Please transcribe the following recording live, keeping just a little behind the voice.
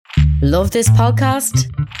Love this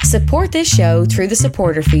podcast? Support this show through the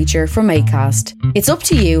supporter feature from Acast. It's up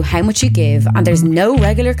to you how much you give and there's no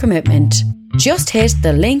regular commitment. Just hit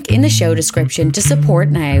the link in the show description to support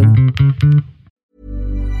now.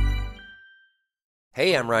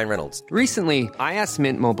 Hey, I'm Ryan Reynolds. Recently, I asked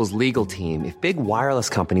Mint Mobile's legal team if big wireless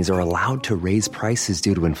companies are allowed to raise prices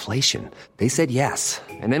due to inflation. They said yes.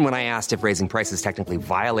 And then when I asked if raising prices technically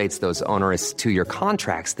violates those onerous two-year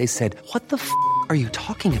contracts, they said, "What the f*** are you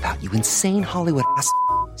talking about, you insane Hollywood ass?"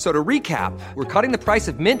 So to recap, we're cutting the price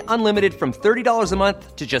of Mint Unlimited from $30 a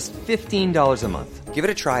month to just $15 a month. Give it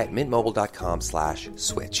a try at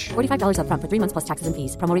mintmobile.com/switch. $45 up front for 3 months plus taxes and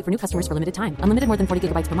fees. Promo rate for new customers for limited time. Unlimited more than 40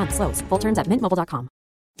 gigabytes per month. Slows full terms at mintmobile.com.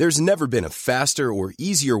 There's never been a faster or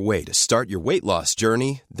easier way to start your weight loss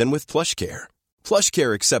journey than with PlushCare.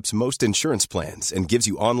 PlushCare accepts most insurance plans and gives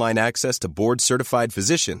you online access to board-certified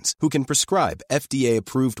physicians who can prescribe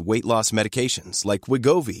FDA-approved weight loss medications like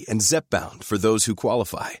Wegovy and Zepbound for those who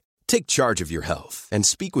qualify. Take charge of your health and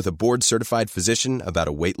speak with a board-certified physician about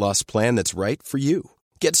a weight loss plan that's right for you.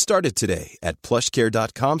 Get started today at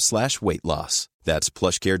plushcare.com/weight loss. That's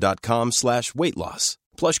plushcare.com/weight loss.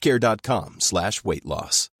 plushcare.com/weight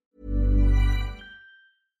loss.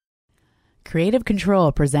 Creative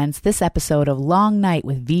Control presents this episode of Long Night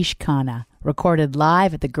with Vish Khanna, recorded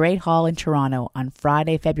live at the Great Hall in Toronto on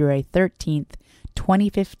Friday, February 13th,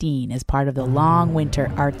 2015, as part of the Long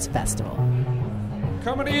Winter Arts Festival.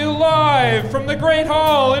 Coming to you live from the Great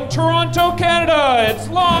Hall in Toronto, Canada, it's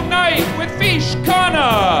Long Night with Vish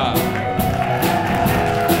Khanna.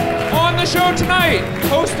 On the show tonight,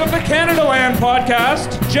 host of the Canadaland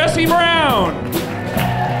podcast, Jesse Brown.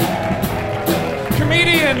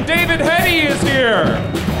 Comedian David Hetty is here.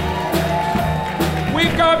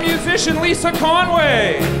 We've got musician Lisa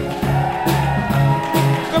Conway.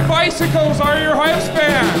 The Bicycles are your house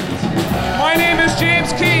band. My name is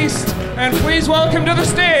James Keast, and please welcome to the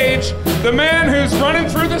stage the man who's running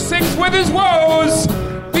through the six with his woes,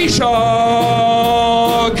 Vish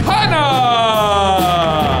Khanna.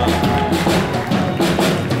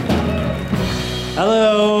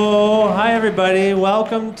 Hello, hi everybody.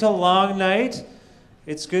 Welcome to Long Night.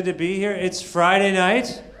 It's good to be here. It's Friday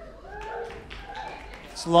night.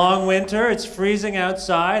 It's long winter. It's freezing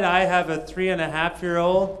outside. I have a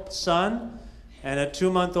 3.5-year-old son and a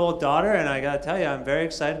 2-month-old daughter, and I gotta tell you, I'm very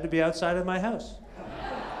excited to be outside of my house.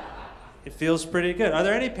 It feels pretty good. Are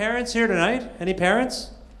there any parents here tonight? Any parents?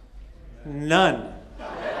 None.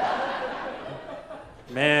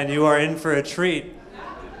 Man, you are in for a treat.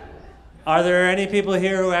 Are there any people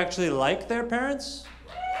here who actually like their parents?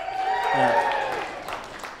 Yeah.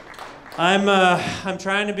 I'm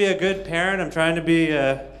trying to be a good parent. I'm trying to be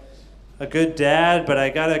a good dad, but I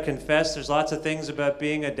gotta confess, there's lots of things about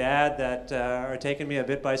being a dad that are taking me a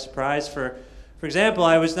bit by surprise. For example,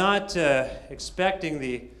 I was not expecting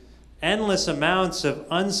the endless amounts of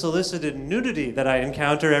unsolicited nudity that I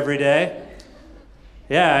encounter every day.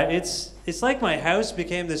 Yeah, it's like my house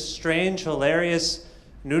became this strange, hilarious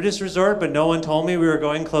nudist resort, but no one told me we were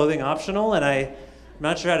going clothing optional, and I'm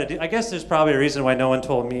not sure how to do. I guess there's probably a reason why no one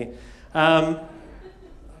told me. Now,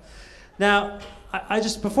 I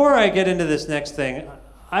just, before I get into this next thing,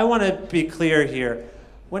 I want to be clear here.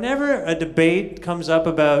 Whenever a debate comes up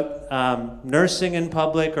about nursing in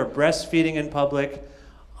public or breastfeeding in public,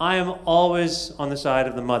 I am always on the side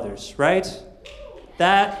of the mothers, right?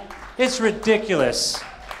 It's ridiculous.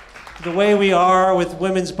 The way we are with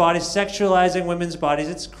women's bodies, sexualizing women's bodies,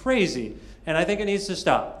 it's crazy. And I think it needs to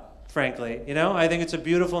stop, frankly. You know, I think it's a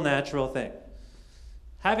beautiful, natural thing.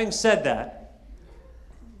 Having said that,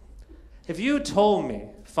 if you told me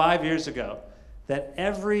 5 years ago that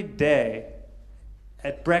every day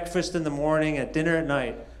at breakfast in the morning, at dinner at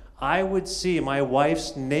night, I would see my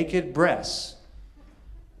wife's naked breasts,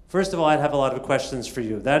 first of all, I'd have a lot of questions for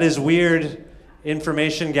you. That is weird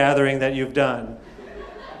information gathering that you've done.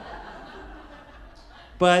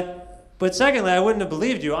 But secondly, I wouldn't have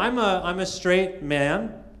believed you. I'm a straight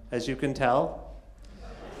man, as you can tell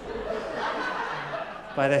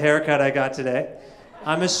by the haircut I got today.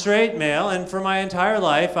 I'm a straight male, and for my entire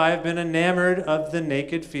life, I've been enamored of the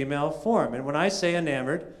naked female form. And when I say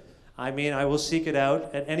enamored, I mean I will seek it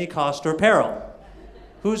out at any cost or peril.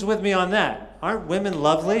 Who's with me on that? Aren't women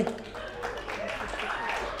lovely?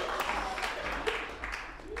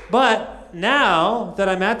 But now that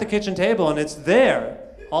I'm at the kitchen table and it's there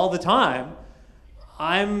all the time,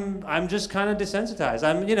 I'm just kind of desensitized.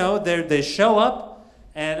 They show up,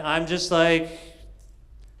 and I'm just like,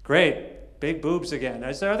 great, big boobs again.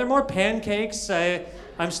 Are there more pancakes?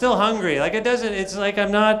 I'm still hungry. It's like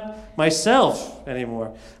I'm not myself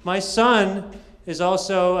anymore. My son is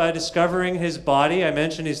also discovering his body. I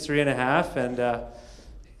mentioned he's 3.5,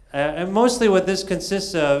 and mostly what this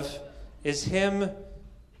consists of is him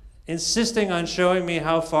insisting on showing me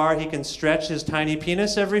how far he can stretch his tiny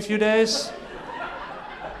penis every few days.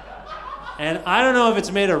 And I don't know if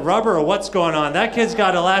it's made of rubber or what's going on. That kid's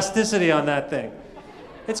got elasticity on that thing.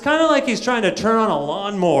 It's kind of like he's trying to turn on a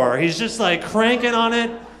lawnmower. He's just like cranking on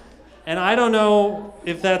it, and I don't know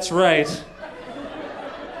if that's right.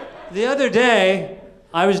 The other day,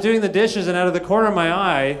 I was doing the dishes, and out of the corner of my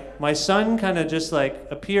eye, my son kind of just like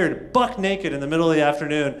appeared buck naked in the middle of the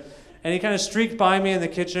afternoon. And he kind of streaked by me in the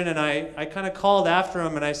kitchen, and I kind of called after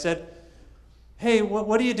him, and I said, "Hey,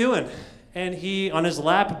 what are you doing?" And he, on his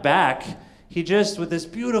lap back, he just, with this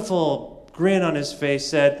beautiful grin on his face,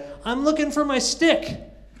 said, "I'm looking for my stick."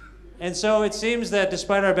 And so it seems that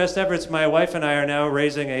despite our best efforts, my wife and I are now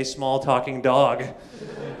raising a small talking dog,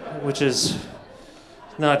 which is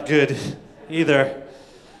not good either.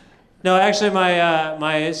 No, actually,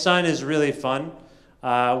 my son is really fun.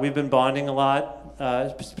 We've been bonding a lot,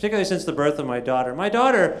 particularly since the birth of my daughter. My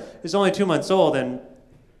daughter is only 2 months old, and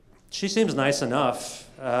she seems nice enough.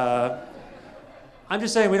 I'm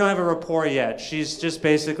just saying we don't have a rapport yet. She's just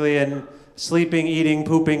basically a sleeping, eating,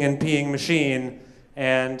 pooping, and peeing machine,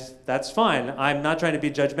 and that's fine. I'm not trying to be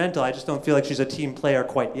judgmental. I just don't feel like she's a team player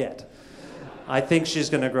quite yet. I think she's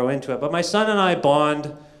going to grow into it. But my son and I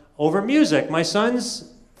bond over music. My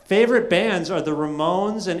son's favorite bands are the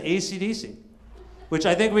Ramones and AC/DC, which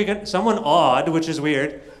I think we can, someone odd, which is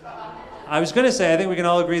weird. I was going to say, I think we can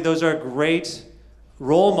all agree those are great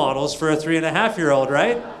role models for a 3.5-year-old,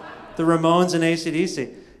 right? The Ramones and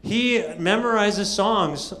AC/DC. He memorizes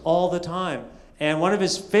songs all the time. And one of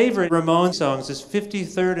his favorite Ramones songs is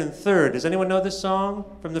 53rd and 3rd. Does anyone know this song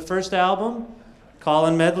from the first album?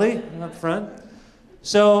 Colin Medley up front.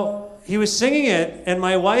 So he was singing it, and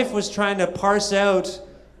my wife was trying to parse out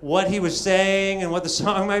what he was saying and what the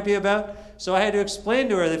song might be about. So I had to explain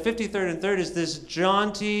to her that 53rd and 3rd is this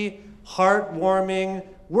jaunty, heartwarming,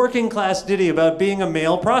 working class ditty about being a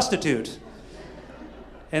male prostitute.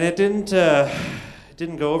 And it didn't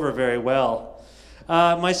go over very well.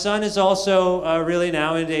 My son is also really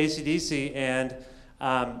now into AC/DC, and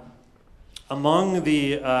among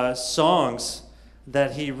the songs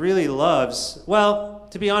that he really loves, well,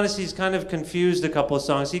 to be honest, he's kind of confused a couple of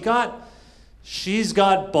songs. He got She's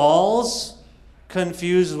Got Balls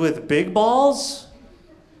confused with Big Balls,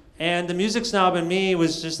 and the music snob in me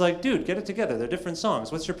was just like, dude, get it together. They're different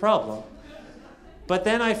songs. What's your problem? But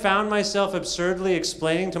then I found myself absurdly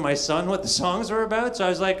explaining to my son what the songs were about, so I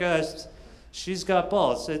was like, She's Got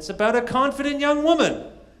Balls. It's about a confident young woman.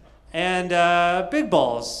 And Big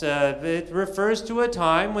Balls. It refers to a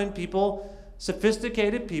time when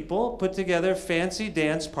sophisticated people, put together fancy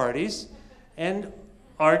dance parties and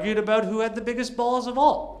argued about who had the biggest balls of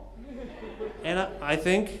all. And I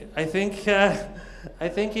think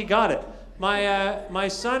he got it. My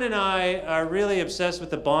son and I are really obsessed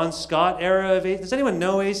with the Bon Scott era of Does anyone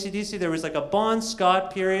know AC/DC? There was like a Bon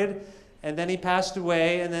Scott period, and then he passed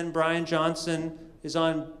away, and then Brian Johnson is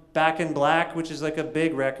on Back in Black, which is like a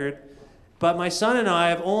big record. But my son and I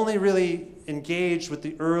have only really engaged with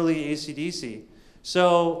the early AC/DC.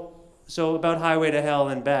 So about Highway to Hell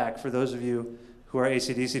and Back, for those of you who are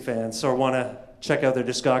AC/DC fans or want to check out their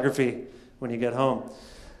discography when you get home.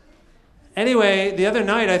 Anyway, the other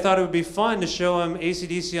night I thought it would be fun to show him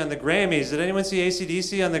AC/DC on the Grammys. Did anyone see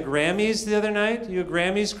AC/DC on the Grammys the other night? You a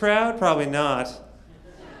Grammys crowd? Probably not.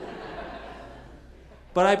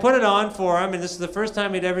 But I put it on for him, and this is the first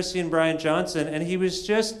time he'd ever seen Brian Johnson, and he was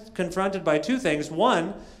just confronted by two things.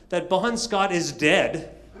 One, that Bon Scott is dead,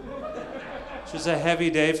 which was a heavy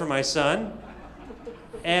day for my son.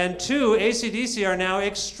 And two, AC/DC are now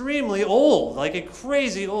extremely old, like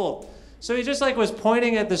crazy old. So he just like was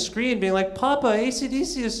pointing at the screen being like, Papa,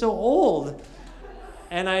 AC/DC is so old.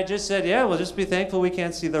 And I just said, yeah, well, just be thankful we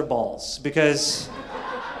can't see their balls, because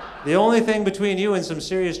the only thing between you and some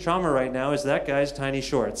serious trauma right now is that guy's tiny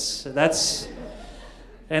shorts.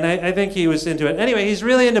 And I think he was into it. Anyway, he's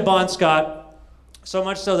really into Bon Scott, so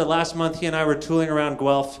much so that last month he and I were tooling around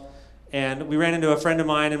Guelph, and we ran into a friend of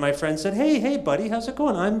mine, and my friend said, hey, buddy, how's it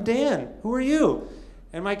going? I'm Dan. Who are you?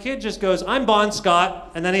 And my kid just goes, I'm Bon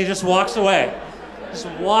Scott, and then he just walks away. Just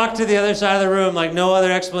walked to the other side of the room like no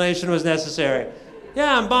other explanation was necessary.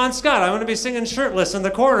 Yeah, I'm Bon Scott. I'm going to be singing shirtless in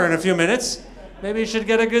the corner in a few minutes. Maybe you should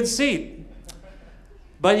get a good seat.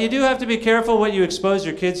 But you do have to be careful what you expose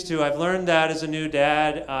your kids to. I've learned that as a new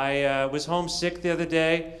dad. I was homesick the other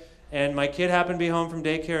day, and my kid happened to be home from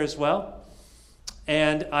daycare as well.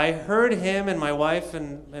 And I heard him and my wife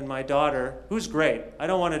and my daughter, who's great. I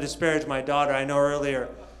don't want to disparage my daughter. I know earlier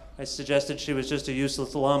I suggested she was just a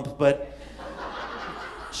useless lump, but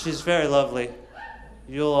she's very lovely.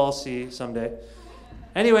 You'll all see someday.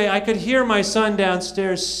 Anyway, I could hear my son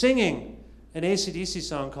downstairs singing an AC/DC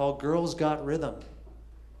song called Girls Got Rhythm.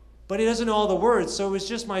 But he doesn't know all the words, so it was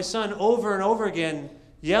just my son over and over again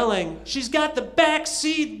yelling, "She's got the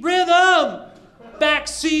backseat rhythm!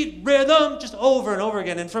 Backseat rhythm!" Just over and over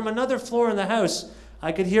again. And from another floor in the house,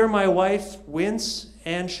 I could hear my wife wince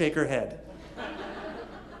and shake her head.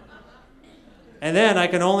 And then I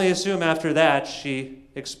can only assume after that she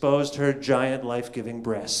exposed her giant life-giving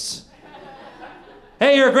breasts.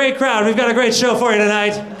 Hey, you're a great crowd. We've got a great show for you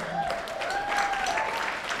tonight.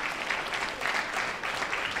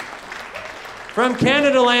 From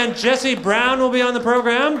Canada Land, Jesse Brown will be on the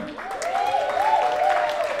program.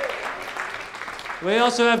 We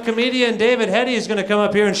also have comedian David Hetty is going to come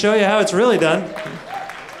up here and show you how it's really done.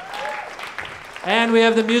 And we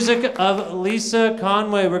have the music of Lisa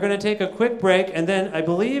Conway. We're going to take a quick break, and then I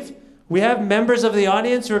believe we have members of the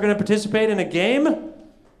audience who are going to participate in a game.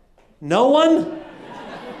 No one?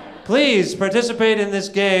 Please participate in this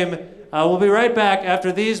game. We'll be right back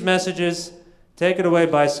after these messages. Take it away,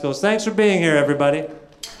 Bicycles. Thanks for being here, everybody.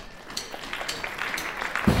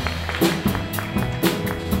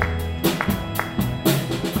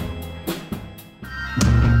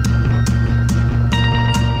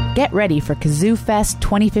 Get ready for Kazoo Fest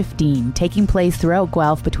 2015, taking place throughout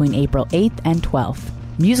Guelph between April 8th and 12th.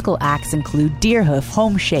 Musical acts include Deerhoof,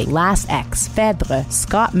 Homeshake, Last X, Fedre,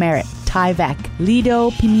 Scott Merritt, Tyvek,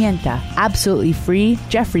 Lido Pimienta, Absolutely Free,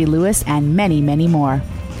 Jeffrey Lewis, and many, many more.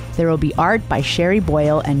 There will be art by Sherry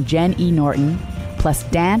Boyle and Jen E. Norton, plus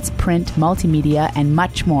dance, print, multimedia, and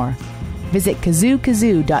much more. Visit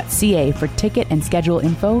kazookazoo.ca for ticket and schedule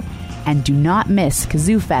info, and do not miss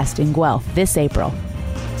Kazoo Fest in Guelph this April.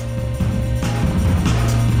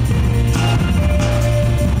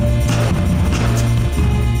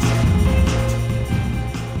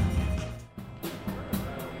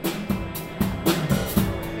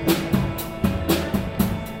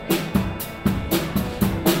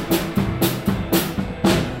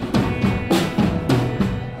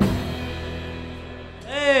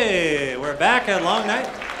 Long night.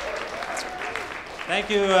 Thank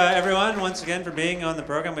you, everyone, once again for being on the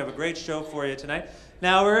program. We have a great show for you tonight.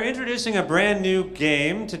 Now, we're introducing a brand new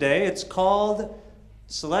game today. It's called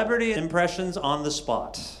Celebrity Impressions on the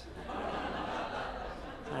Spot.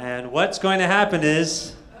 And what's going to happen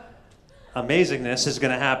is, amazingness is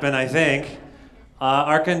going to happen, I think.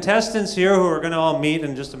 Our contestants here, who are going to all meet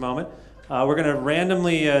in just a moment, we're going to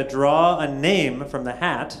randomly draw a name from the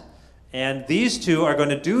hat. And these two are going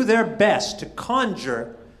to do their best to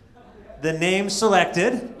conjure the name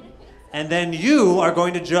selected. And then you are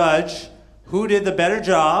going to judge who did the better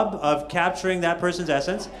job of capturing that person's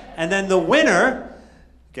essence. And then the winner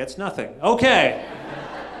gets nothing. Okay.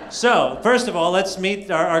 So, first of all, let's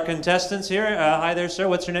meet our contestants here. Hi there, sir.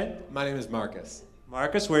 What's your name? My name is Marcus.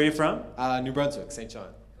 Marcus, where are you from? New Brunswick, St. John.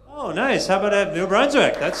 Oh, nice. How about New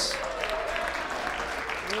Brunswick? That's...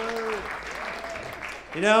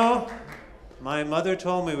 You know, my mother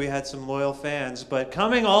told me we had some loyal fans, but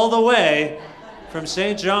coming all the way from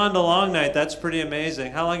St. John to Long Night, that's pretty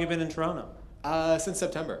amazing. How long have you been in Toronto? Since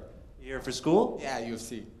September. Here for school? Yeah, U of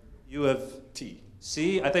C. U of T.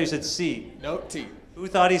 C? I thought you said C. No, T. Who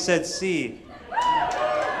thought he said C?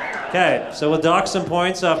 Okay, so we'll dock some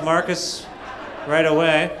points off Marcus right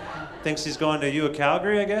away. Thinks he's going to U of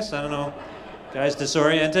Calgary, I guess? I don't know. Guy's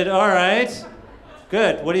disoriented. All right.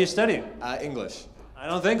 Good. What are you studying? English. I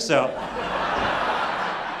don't think so.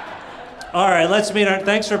 All right, let's meet our...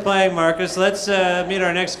 Thanks for playing, Marcus. Let's meet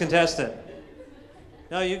our next contestant.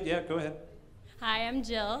 No, yeah, go ahead. Hi, I'm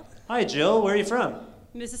Jill. Hi, Jill. Where are you from?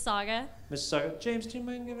 Mississauga. Mississauga. James, do you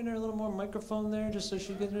mind giving her a little more microphone there, just so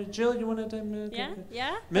she gets her... Jill, you want to...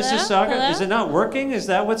 Yeah? Mississauga? Hello? Is it not working? Is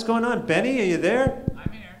that what's going on? Benny, are you there?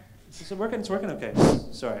 I'm here. Is it working? It's working? Okay.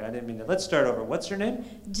 Sorry, I didn't mean to. Let's start over. What's your name?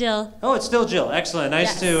 Jill. Oh, it's still Jill. Excellent.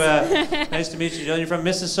 Nice to meet you, Jill. You're from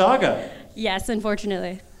Mississauga. Yes,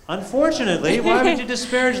 unfortunately. Unfortunately? Why would you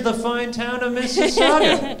disparage the fine town of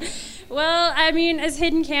Mississauga? Well, I mean, as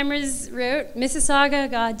Hidden Cameras wrote, Mississauga,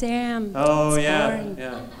 goddamn. Oh, it's yeah. boring.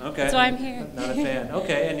 Yeah. Okay. That's why I'm here. Not a fan.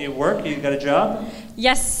 Okay, and you work? You got a job?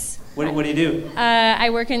 Yes. What do you do? I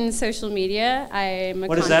work in social media. I'm a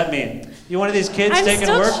What does that mean? You're one of these kids taking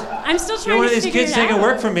work? I'm still trying to figure it out. You're one of these kids taking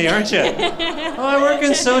work from me, aren't you? Oh, I work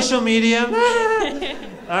in social media. All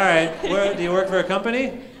right. Do you work for a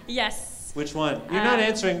company? Yes. Which one? You're not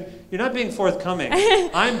answering. You're not being forthcoming.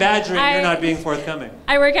 I'm badgering. You're not being forthcoming.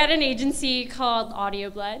 I work at an agency called Audio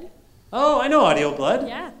Blood. Oh, I know Audio Blood.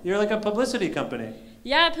 Yeah. You're like a publicity company.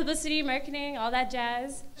 Yeah, publicity, marketing, all that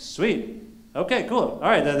jazz. Sweet. Okay, cool. All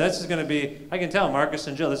right, then this is going to be, I can tell, Marcus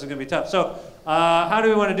and Jill, this is going to be tough. So, how do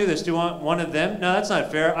we want to do this? Do you want one of them? No, that's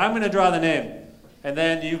not fair. I'm going to draw the name. And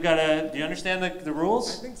then you've got to, do you understand the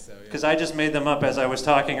rules? I think so, yeah. Because I just made them up as I was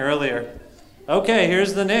talking earlier. Okay,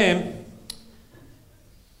 here's the name.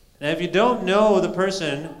 And if you don't know the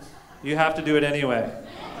person, you have to do it anyway.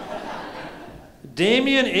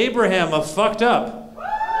 Damian Abraham of Fucked Up.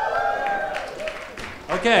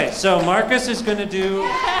 Okay, so Marcus is going to do...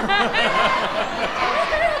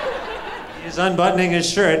 He's unbuttoning his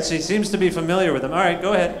shirt, so he seems to be familiar with him. All right,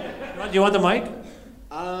 go ahead. Do you want the mic?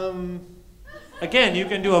 Again, you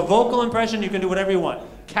can do a vocal impression, you can do whatever you want.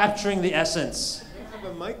 Capturing the essence. You don't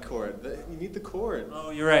have a mic cord. You need the cord. Oh,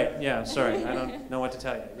 you're right. Yeah, sorry. I don't know what to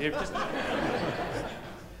tell you. You're just...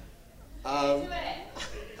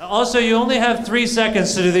 Also, you only have 3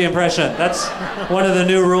 seconds to do the impression. That's one of the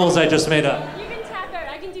new rules I just made up. You can tap out.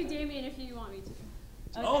 I can do Damien if you want me to.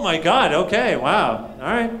 Okay. Oh my God, okay, wow.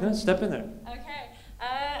 All right, let's step in there. Okay.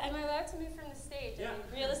 Am I allowed to move from the stage? Yeah. I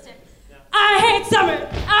mean, realistic. Yeah. I hate summer.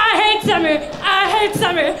 I hate summer. I hate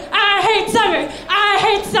summer. I hate summer. I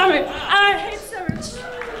hate summer. I hate summer.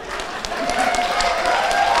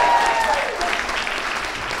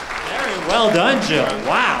 Very well done, Jill.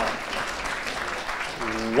 Wow.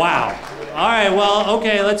 Wow. All right, well,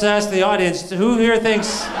 okay, let's ask the audience. Who here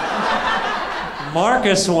thinks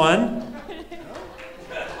Marcus won?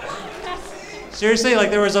 Seriously, like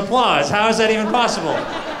there was applause. How is that even possible?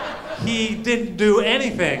 He didn't do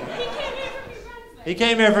anything. He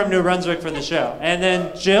came here from New Brunswick for the show. And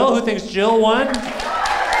then Jill, who thinks Jill won?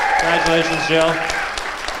 Congratulations, Jill.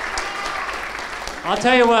 I'll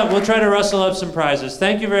tell you what, we'll try to rustle up some prizes.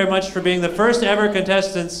 Thank you very much for being the first ever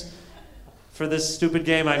contestants for this stupid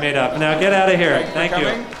game I made up. Now get out of here. Thank you.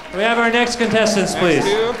 We have our next contestants, please.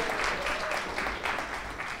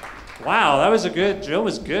 Wow, that was a good, Jill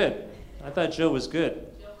was good. I thought Jill was good.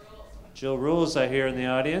 Jill rules, I hear in the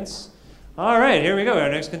audience. All right, here we go, our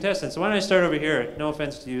next contestant. So why don't I start over here? No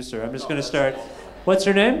offense to you, sir. I'm just going to start. What's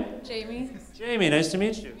your name? Jamie. Jamie, nice to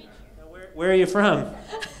meet you. Where are you from?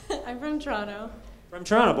 I'm from Toronto. From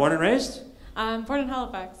Toronto, born and raised? I'm born in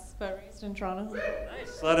Halifax, but raised in Toronto.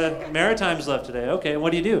 Nice. A lot of Maritimes left today. Okay, and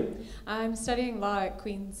what do you do? I'm studying law at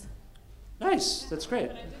Queen's. Nice, that's great.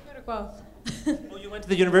 But I did go to Guelph. Oh, you went to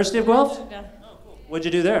the University of Guelph? Yeah. Oh, cool. What'd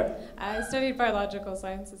you do there? I studied biological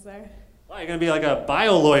sciences there. Wow, you're going to be like a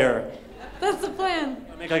bio lawyer. That's the plan.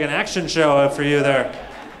 I'll make like an action show for you there.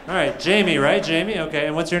 All right, Jamie, right? Jamie, okay.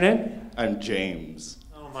 And what's your name? I'm James.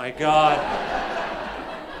 Oh my God.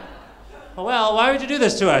 Well, why would you do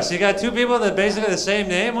this to us? You got two people that basically the same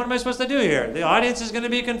name. What am I supposed to do here? The audience is going to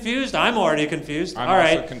be confused. I'm already confused. I'm All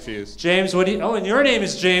right. also confused. James, what do you... Oh, and your name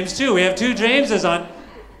is James, too. We have two Jameses on...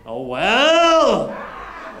 Oh, well.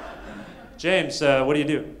 James, what do you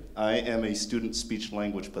do? I am a student speech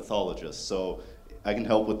language pathologist, so I can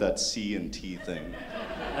help with that C and T thing.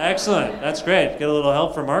 Excellent. That's great. Get a little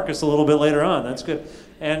help from Marcus a little bit later on. That's good.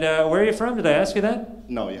 And where are you from? Did I ask you that?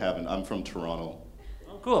 No, you haven't. I'm from Toronto.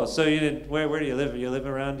 Oh, cool. So you did, where do you live? You live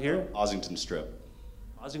around here? Ossington Strip.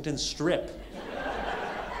 Ossington Strip.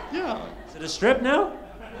 Yeah. Is it a strip now?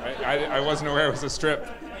 I wasn't aware it was a strip.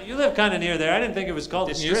 You live kind of near there. I didn't think it was called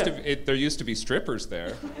a strip. There used to be strippers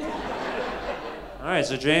there. All right,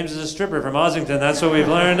 so James is a stripper from Ossington. That's what we've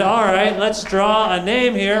learned. All right, let's draw a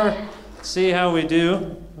name here. See how we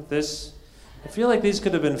do with this. I feel like these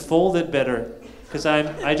could have been folded better because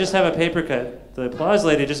I just have a paper cut. The applause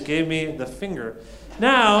lady just gave me the finger.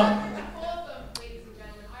 Now,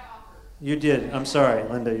 you did. I'm sorry,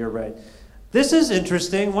 Linda, you're right. This is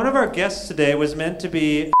interesting. One of our guests today was meant to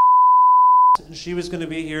be she was going to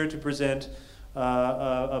be here to present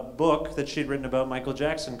a book that she'd written about Michael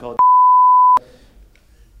Jackson called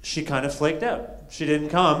She kind of flaked out. She didn't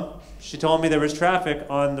come. She told me there was traffic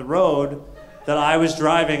on the road that I was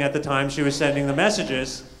driving at the time she was sending the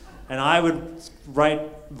messages, and I would write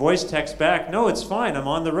voice text back, no, it's fine, I'm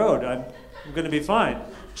on the road, I'm going to be fine.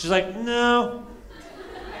 She's like, no.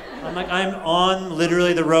 I'm like, I'm on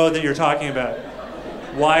literally the road that you're talking about.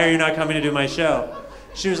 Why are you not coming to do my show?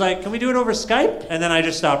 She was like, can we do it over Skype? And then I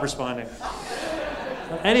just stopped responding.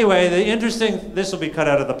 Anyway, this will be cut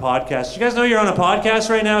out of the podcast. You guys know you're on a podcast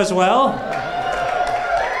right now as well?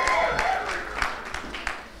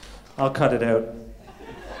 I'll cut it out.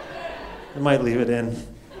 I might leave it in.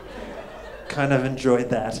 Kind of enjoyed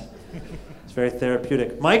that. It's very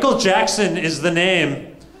therapeutic. Michael Jackson is the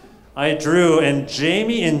name I drew, and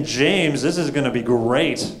Jamie and James, this is going to be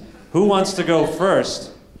great. Who wants to go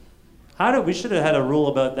first? We should have had a rule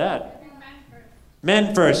about that.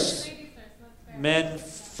 Men first. Men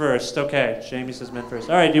first. Okay, Jamie says men first.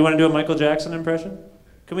 All right, do you want to do a Michael Jackson impression?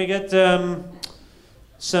 Can we get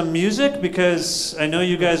some music? Because I know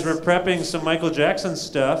you guys were prepping some Michael Jackson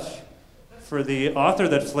stuff for the author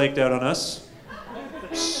that flaked out on us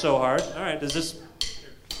so hard. All right, does this...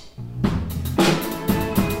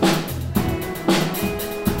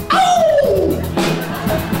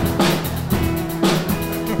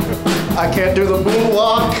 I can't do the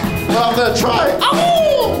moonwalk. I'm gonna try.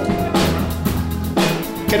 Ow!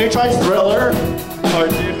 Can you try Thriller? Or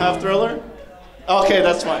do you have Thriller? Okay,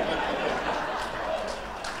 that's fine.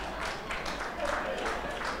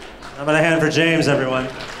 I'm gonna hand for James, everyone.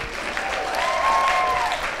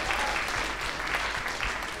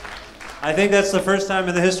 I think that's the first time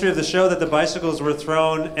in the history of the show that the bicycles were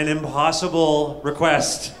thrown an impossible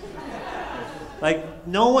request. Like,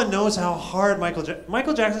 no one knows how hard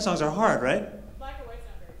Michael Jackson songs are hard, right?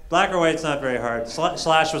 Black or White's not very hard.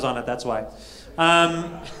 Slash was on it, that's why.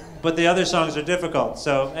 But the other songs are difficult.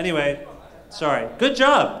 So anyway, sorry. Good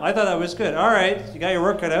job. I thought that was good. All right, you got your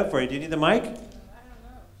work cut out for you. Do you need the mic? Sure,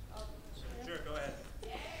 go ahead.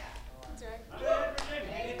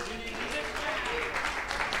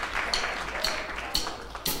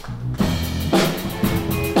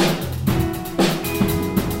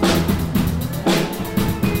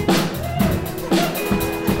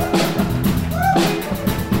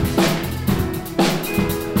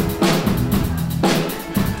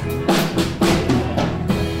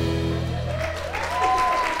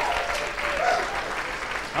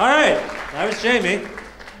 All right, that was Jamie.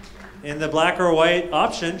 In the black or white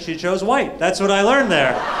option, she chose white. That's what I learned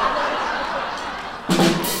there.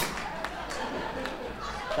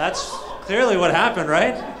 That's clearly what happened,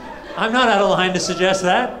 right? I'm not out of line to suggest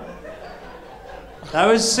that. That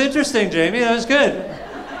was interesting, Jamie. That was good.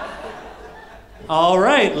 All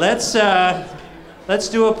right, let's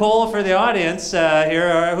do a poll for the audience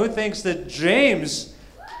here. Who thinks that James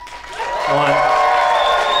won?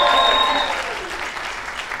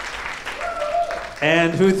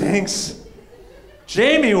 And who thinks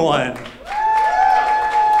Jamie won?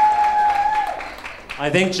 I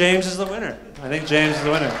think James is the winner.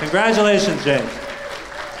 Congratulations, James.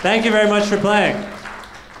 Thank you very much for playing.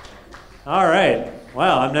 All right.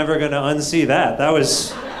 Wow, I'm never going to unsee that. That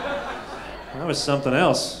was something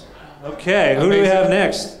else. Okay, who do we have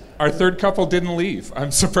next? Our third couple didn't leave.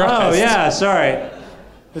 I'm surprised. Oh, yeah, sorry. It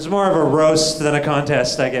was more of a roast than a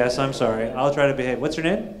contest, I guess. I'm sorry. I'll try to behave. What's your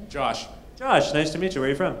name? Josh. Josh, nice to meet you. Where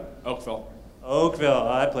are you from? Oakville. Oakville.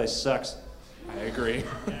 Oh, that place sucks. I agree.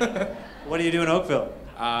 What do you do in Oakville?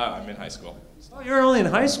 I'm in high school. Oh, you're only in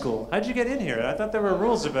high school. How'd you get in here? I thought there were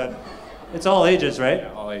rules about... It's all ages, right?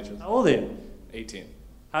 Yeah, all ages. How old are you? 18.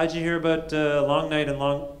 How'd you hear about Long Night and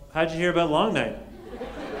How'd you hear about Long Night?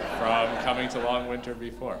 From coming to Long Winter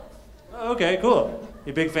before. Oh, okay, cool.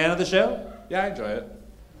 You a big fan of the show? Yeah, I enjoy it.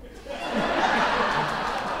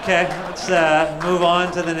 Okay, let's move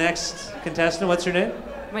on to the next contestant. What's your name?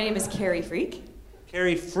 My name is Carrie Freak.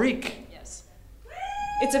 Carrie Freak? Yes.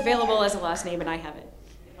 It's available as a last name and I have it.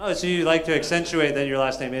 Oh, so you like to accentuate that your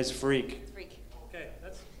last name is Freak. Freak. Okay,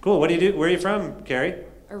 that's cool. What do you do? Where are you from, Carrie?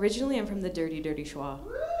 Originally, I'm from the dirty, dirty Schwa.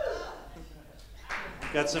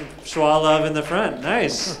 Got some Schwa love in the front.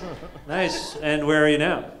 Nice. Nice. And where are you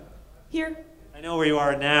now? Here. I know where you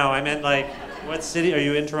are now. I meant, like, what city? Are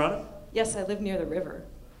you in Toronto? Yes, I live near the river.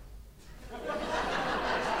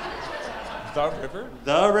 The river?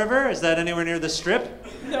 The river? Is that anywhere near the Strip?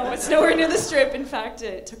 No, it's nowhere near the Strip. In fact,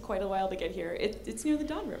 it took quite a while to get here. It's near the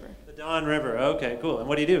Don River. The Don River. Okay, cool. And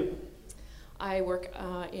what do you do? I work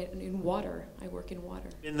in water. I work in water.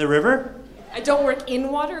 In the river? I don't work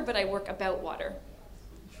in water, but I work about water.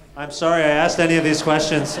 I'm sorry I asked any of these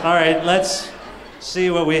questions. All right, let's see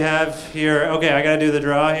what we have here. Okay, I got to do the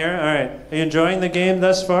draw here. All right. Are you enjoying the game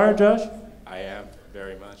thus far, Josh? I am,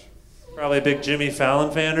 very much. Probably a big Jimmy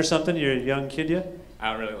Fallon fan or something. You're a young kid, yeah?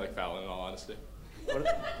 I don't really like Fallon, in all honesty.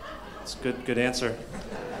 That's a good answer.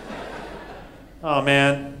 Oh,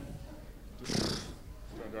 man.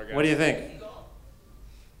 What do you think?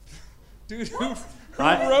 Dude, who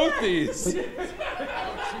wrote these?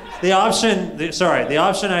 The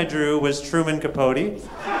option I drew was Truman Capote.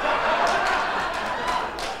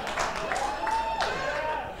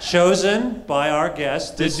 Chosen by our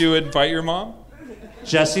guest. Did you invite your mom?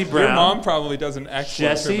 Jesse Brown. Your mom probably does an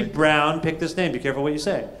excellent Jesse Truman. Brown picked this name. Be careful what you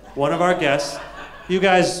say. One of our guests. You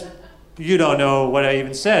guys, you don't know what I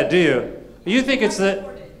even said, do you? You think it's the...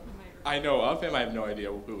 I know of him. I have no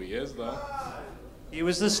idea who he is, though. He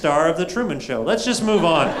was the star of The Truman Show. Let's just move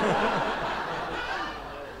on.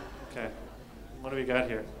 Okay. What do we got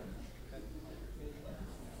here?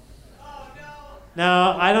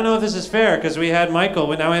 Now, I don't know if this is fair because we had Michael,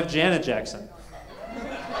 we now have Janet Jackson.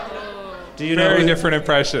 Do you know Very different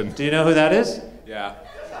impression. Do you know who that is? Yeah.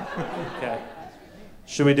 Okay.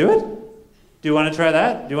 Should we do it? Do you want to try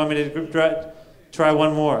that? Do you want me to try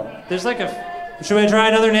one more? There's like a... Should we try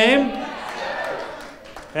another name?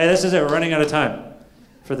 Hey, this is it. We're running out of time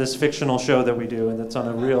for this fictional show that we do, and it's on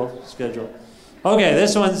a real schedule. Okay,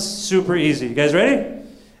 this one's super easy. You guys ready?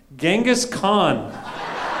 Genghis Khan.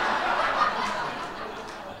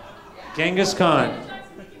 Genghis Khan.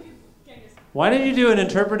 Why don't you do an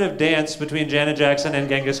interpretive dance between Janet Jackson and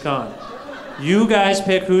Genghis Khan? You guys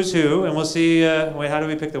pick who's who, and we'll see. Wait, how do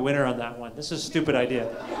we pick the winner on that one? This is a stupid idea.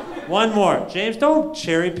 One more. James, don't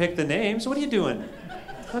cherry pick the names. What are you doing?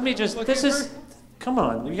 Let me just. This is. Come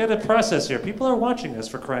on, we got a process here. People are watching this,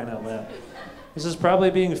 for crying out loud. This is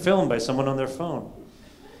probably being filmed by someone on their phone.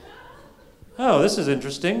 Oh, this is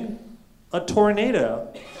interesting. A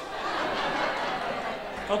tornado.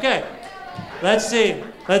 Okay, let's see.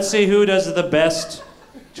 Let's see who does the best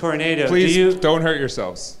tornado. Please don't hurt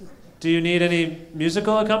yourselves. Do you need any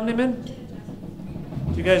musical accompaniment?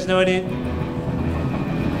 Do you guys know any?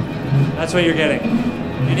 That's what you're getting.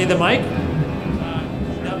 You need the mic?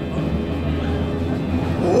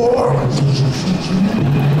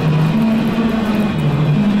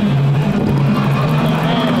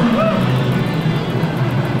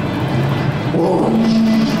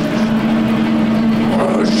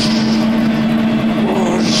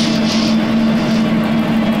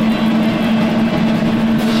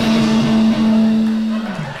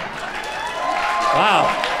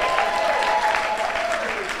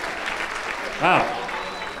 Wow.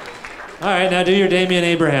 All right, now do your Damian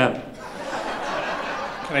Abraham.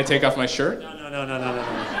 Can I take off my shirt? No.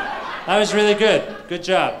 That was really good. Good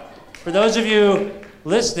job. For those of you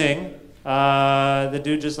listening, the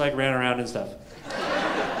dude just like ran around and stuff.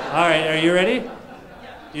 All right, are you ready?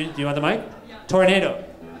 Do you want the mic? Yeah. Tornado.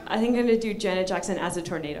 I think I'm gonna do Janet Jackson as a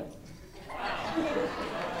tornado.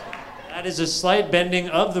 That is a slight bending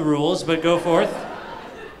of the rules, but go forth.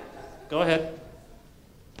 Go ahead.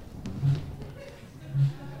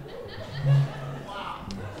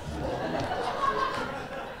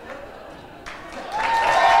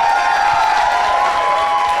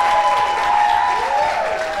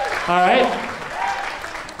 All right.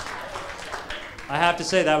 I have to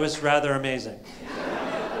say that was rather amazing.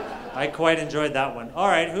 I quite enjoyed that one. All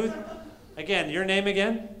right, again, your name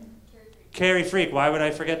again? Carrie Freak. Why would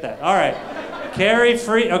I forget that? All right. Carrie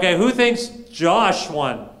Freak. Okay, who thinks Josh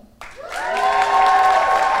won?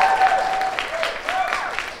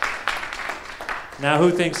 Now,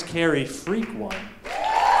 who thinks Carrie Freak won?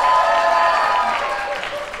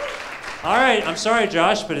 All right, I'm sorry,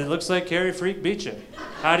 Josh, but it looks like Carrie Freak beat you.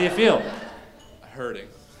 How do you feel? Hurting.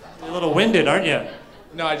 You're a little winded, aren't you?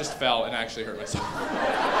 No, I just fell and actually hurt myself.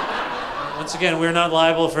 Once again, we're not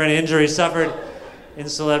liable for any injuries suffered in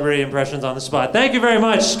celebrity impressions on the spot. Thank you very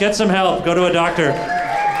much. Get some help. Go to a doctor.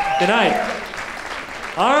 Good night.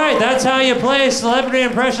 All right, that's how you play celebrity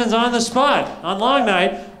impressions on the spot on Long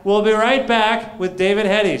Night. We'll be right back with David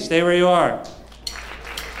Heddy. Stay where you are.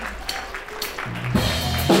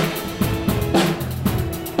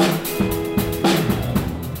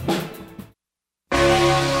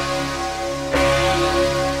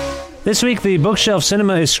 This week, the Bookshelf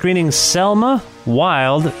Cinema is screening Selma,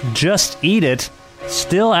 Wild, Just Eat It,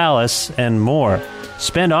 Still Alice, and more.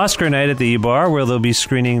 Spend Oscar night at the E-Bar, where they'll be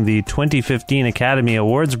screening the 2015 Academy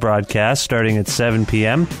Awards broadcast starting at 7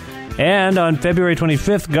 p.m. And on February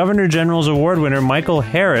 25th, Governor General's Award winner Michael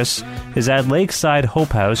Harris is at Lakeside Hope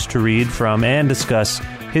House to read from and discuss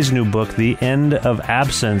his new book, The End of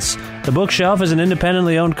Absence. The Bookshelf is an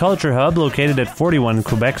independently owned culture hub located at 41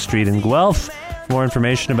 Quebec Street in Guelph. For more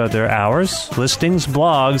information about their hours, listings,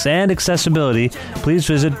 blogs, and accessibility, please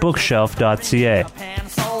visit bookshelf.ca.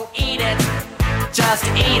 Just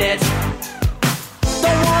eat it.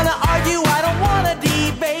 Don't want to argue, I don't want to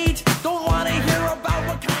debate. Don't want to hear about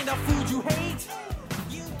what kind of food you hate.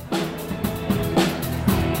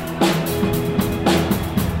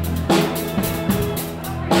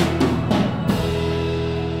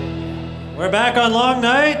 We're back on Long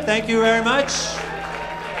Night. Thank you very much.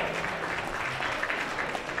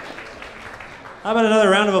 How about another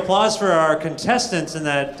round of applause for our contestants in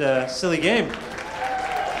that silly game?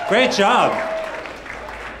 Great job.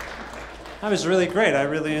 That was really great. I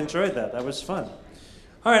really enjoyed that. That was fun.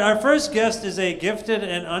 All right, our first guest is a gifted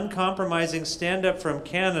and uncompromising stand-up from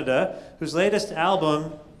Canada whose latest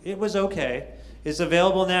album, It Was Okay, is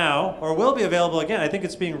available now, or will be available again. I think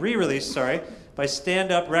it's being re-released, by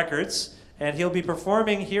Stand Up Records. And he'll be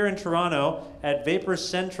performing here in Toronto at Vapor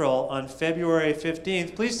Central on February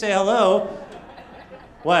 15th. Please say hello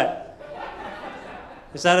What?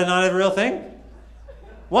 Is that not a real thing?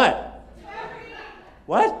 What?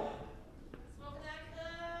 What?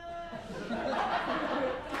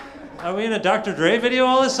 Are we in a Dr. Dre video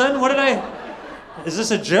all of a sudden? Is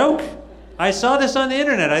this a joke? I saw this on the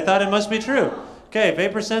internet. I thought it must be true. Okay,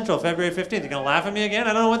 Vapor Central, February 15th. You gonna laugh at me again?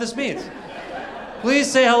 I don't know what this means.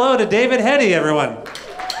 Please say hello to David Heddy, everyone.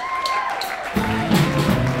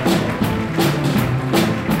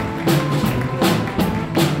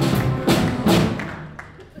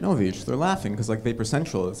 No, Veach, they're laughing because like Vapor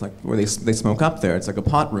Central, it's like where they smoke up there. It's like a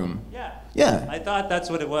pot room. Yeah. Yeah. I thought that's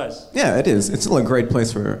what it was. Yeah, it is. It's still a great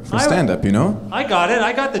place for stand-up, you know? I got it.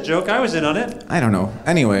 I got the joke. I was in on it. I don't know.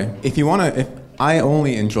 Anyway, if I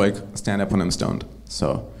only enjoy stand-up when I'm stoned,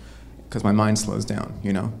 so, because my mind slows down,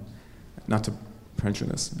 you know? Not to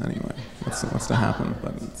prejudice, anyway. What's to happen?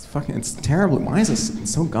 But it's terrible. Why is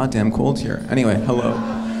this so goddamn cold here? Anyway, hello.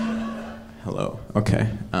 Hello. Okay.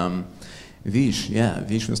 Vish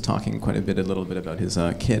was talking a little bit about his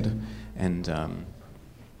kid, and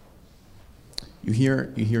you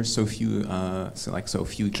hear so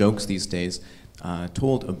few jokes these days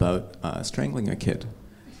told about strangling a kid,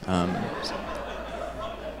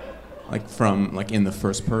 like in the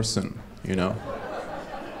first person, you know,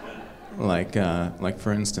 like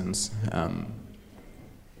for instance,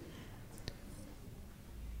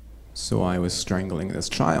 so I was strangling this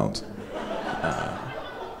child.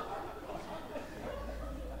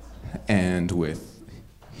 And with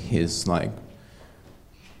his like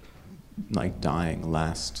dying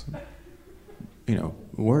last,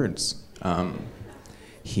 words,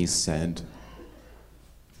 he said,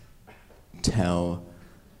 "Tell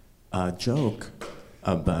a joke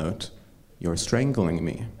about your strangling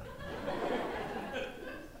me."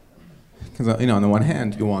 Because on the one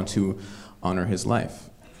hand, you want to honor his life,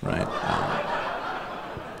 right?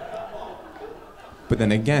 But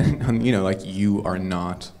then again, you are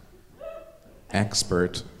not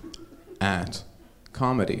expert at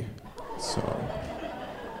comedy, so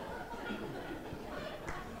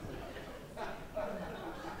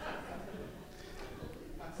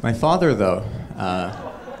my father, though,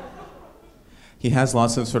 he has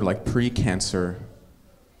lots of sort of like pre-cancer,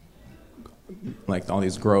 like all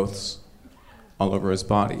these growths all over his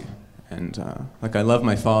body, and I love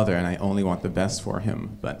my father and I only want the best for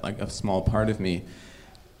him, but like a small part of me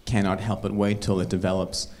cannot help but wait till it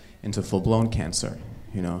develops into full-blown cancer,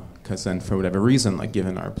 because then for whatever reason, like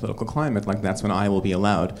given our political climate, like that's when I will be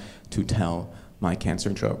allowed to tell my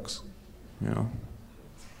cancer jokes,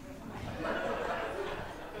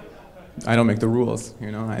 I don't make the rules,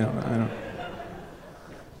 I don't.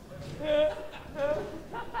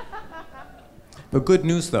 But good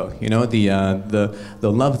news though, the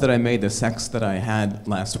love that I made, the sex that I had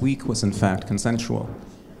last week was in fact consensual,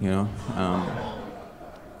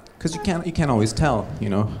 because you can't always tell,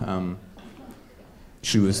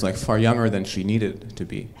 she was like far younger than she needed to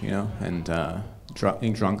be, and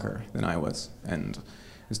drunker than I was, and it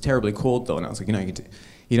was terribly cold though, and I was like, you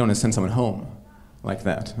don't want to send someone home like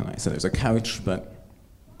that, and I said there's a couch, but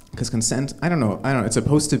because consent, I don't know, it's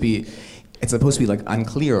supposed to be like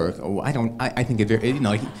unclear, or I think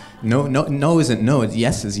no isn't no,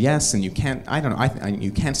 yes is yes, and you can't,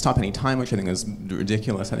 you can't stop any time, which I think is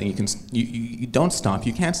ridiculous. I think you don't stop,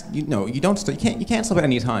 you can't stop at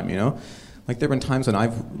any time, like there have been times when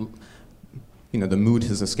I've, the mood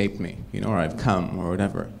has escaped me, or I've come, or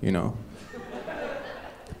whatever,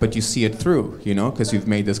 but you see it through, because you've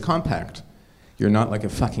made this compact. You're not like a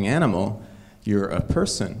fucking animal, you're a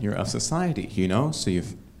person, you're of society, so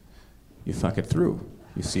you fuck it through.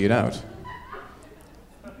 You see it out.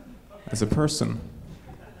 As a person.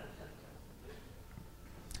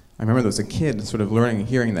 I remember there was a kid sort of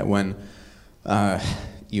hearing that when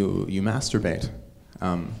you masturbate,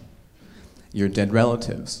 your dead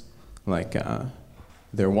relatives, like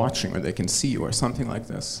they're watching or they can see you or something like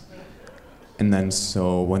this. And then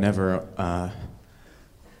so whenever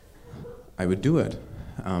I would do it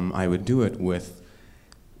with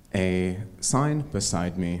a sign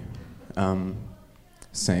beside me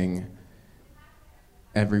saying,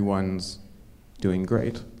 "Everyone's doing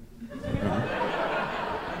great."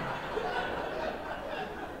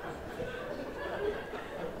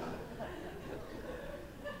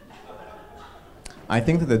 I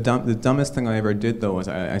think that the dumbest thing I ever did, though, was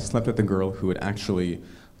I slept with a girl who had actually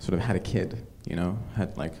sort of had a kid,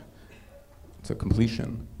 had like to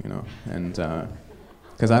completion, and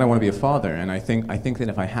because I don't want to be a father, and I think that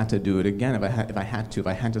if I had to do it again, if I had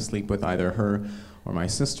to sleep with either her or my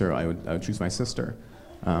sister, I would choose my sister,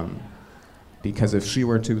 because if she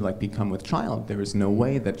were to like become with child, there is no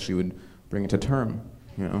way that she would bring it to term,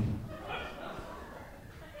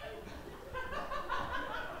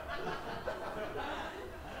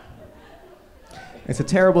 It's a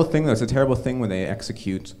terrible thing, though. It's a terrible thing when they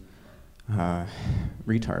execute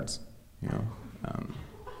retards, you know.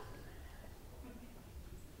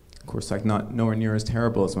 Of course, like nowhere near as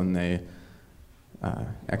terrible as when they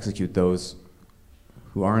execute those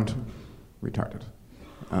who aren't retarded.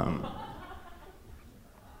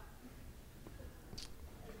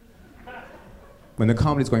 When the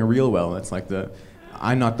comedy's going real well, it's like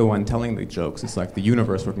I'm not the one telling the jokes. It's like the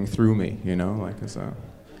universe working through me, you know, like it's a.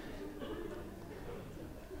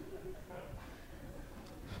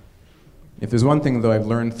 If there's one thing, though, I've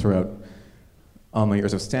learned throughout all my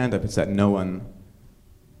years of stand-up, it's that no one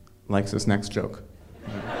likes this next joke.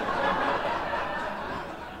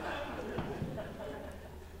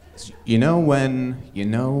 You know when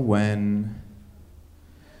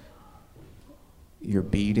you're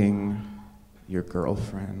beating your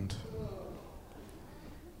girlfriend,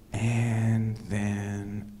 and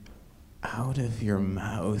then out of your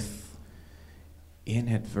mouth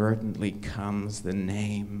inadvertently comes the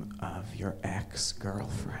name of your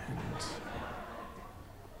ex-girlfriend.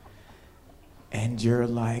 And you're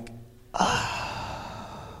like,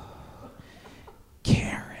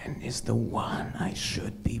 Karen is the one I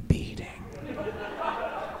should be beating.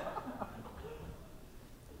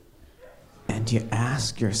 And you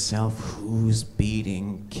ask yourself, who's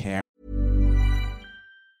beating Karen?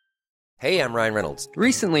 Hey, I'm Ryan Reynolds.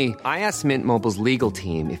 Recently, I asked Mint Mobile's legal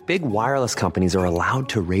team if big wireless companies are allowed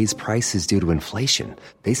to raise prices due to inflation.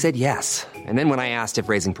 They said yes. And then when I asked if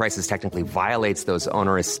raising prices technically violates those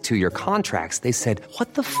onerous 2-year contracts, they said,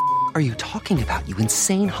 "What the f*** are you talking about, you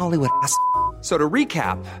insane Hollywood ass?" So to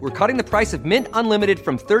recap, we're cutting the price of Mint Unlimited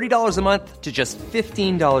from $30 a month to just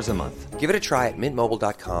 $15 a month. Give it a try at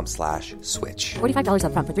mintmobile.com/switch. $45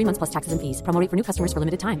 up front for 3 months plus taxes and fees. Promo rate for new customers for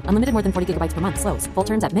limited time. Unlimited more than 40 gigabytes per month. Slows full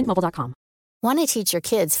terms at mintmobile.com. Want to teach your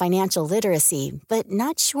kids financial literacy, but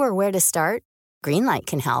not sure where to start? Greenlight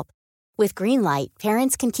can help. With Greenlight,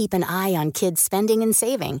 parents can keep an eye on kids' spending and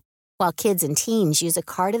saving, while kids and teens use a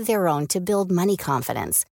card of their own to build money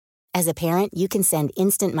confidence. As a parent, you can send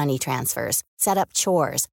instant money transfers, set up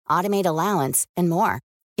chores, automate allowance, and more.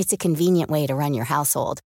 It's a convenient way to run your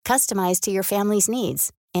household, customized to your family's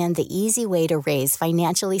needs, and the easy way to raise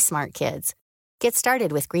financially smart kids. Get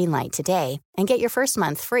started with Greenlight today and get your first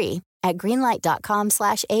month free at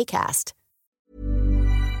greenlight.com/ACAST.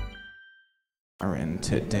 And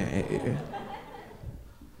today.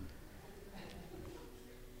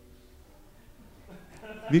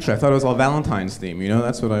 Visha, I thought it was all Valentine's theme, you know?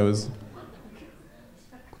 That's what I was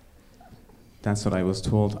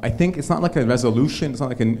told. I think it's not like a resolution, it's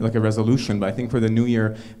not like a resolution, but I think for the new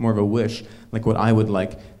year, more of a wish. Like what I would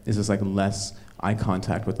like is just like less eye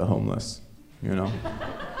contact with the homeless, you know?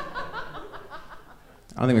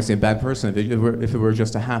 I don't think I'm saying a bad person if it were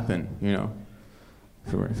just to happen, you know?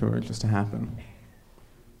 If it were just to happen.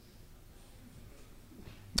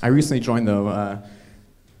 I recently joined the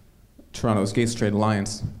Toronto's Gay Straight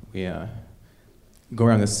Alliance. We go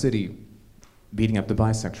around the city beating up the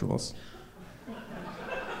bisexuals.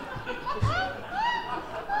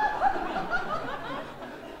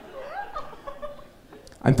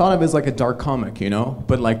 I'm thought of as like a dark comic, you know?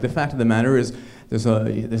 But like the fact of the matter is there's a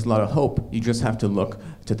lot of hope. You just have to look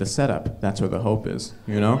to the setup. That's where the hope is,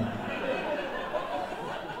 you know?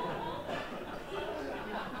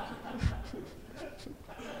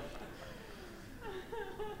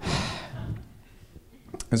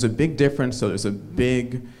 There's a big difference, so there's a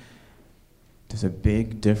big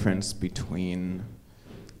difference between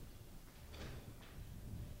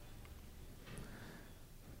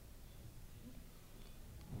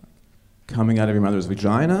coming out of your mother's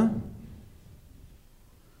vagina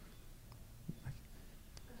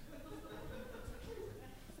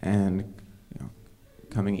and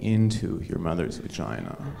coming into your mother's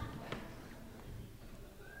vagina.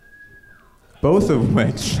 Both of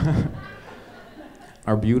which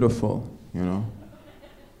are beautiful, you know,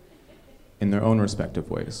 in their own respective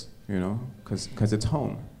ways, you know, because it's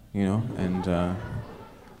home, you know, and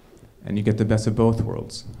you get the best of both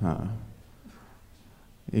worlds.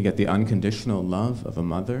 You get the unconditional love of a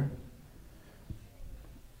mother,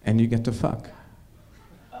 and you get to fuck.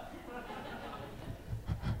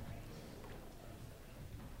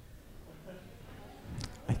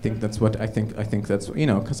 I think that's, you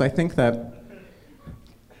know, because I think that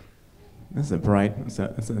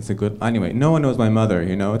it's a good, anyway, no one knows my mother,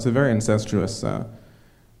 you know, it's a very incestuous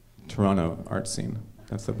Toronto art scene.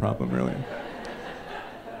 That's the problem, really.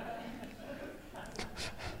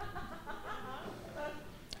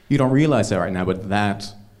 You don't realize that right now, but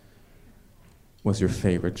that was your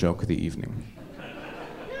favorite joke of the evening.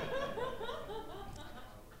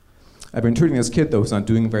 I've been treating this kid, though, who's not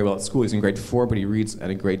doing very well at school. He's in grade 4, but he reads at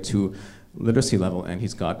a grade 2 literacy level, and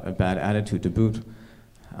he's got a bad attitude to boot.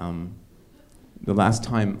 The last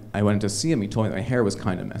time I went to see him, he told me that my hair was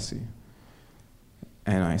kind of messy.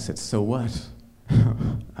 And I said, so what?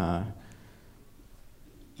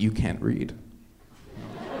 You can't read.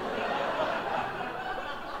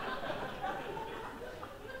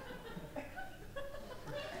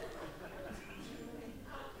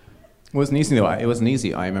 It wasn't easy, though. It wasn't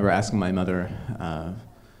easy. I remember asking my mother,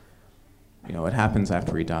 what happens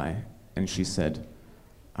after we die? And she said,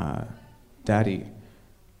 Daddy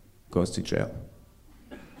goes to jail.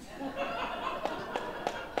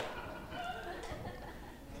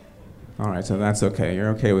 All right, so that's okay. You're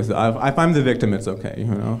okay with it. If I'm the victim, it's okay,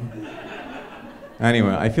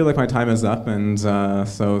 Anyway, I feel like my time is up, and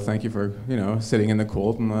so thank you for, sitting in the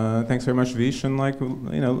cold, and thanks very much, Vish, and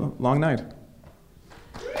long night.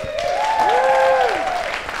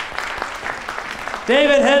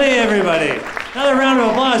 David Heddy, everybody. Another round of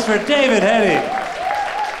applause for David Heddy.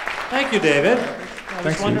 Thank you, David. That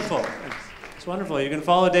was wonderful. It's wonderful. You can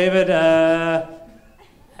follow David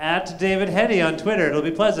at David Heddy on Twitter. It'll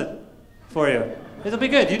be pleasant for you. It'll be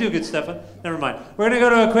good. You do good stuff. Never mind. We're going to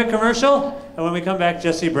go to a quick commercial, and when we come back,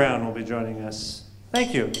 Jesse Brown will be joining us.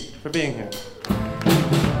 Thank you for being here.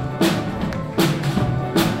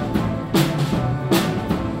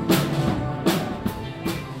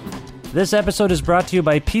 This episode is brought to you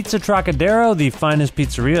by Pizza Trocadero, the finest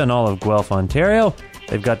pizzeria in all of Guelph, Ontario.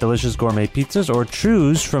 They've got delicious gourmet pizzas, or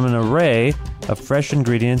choose from an array of fresh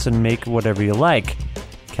ingredients and make whatever you like.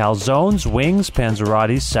 Calzones, wings,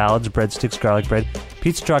 panzerottis, salads, breadsticks, garlic bread.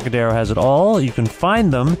 Pizza Trocadero has it all. You can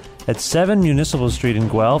find them at 7 Municipal Street in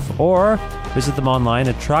Guelph, or visit them online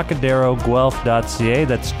at trocaderoguelph.ca.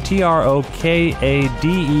 That's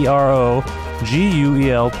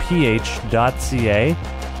TROKADEROGUELPH.ca.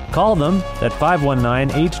 Call them at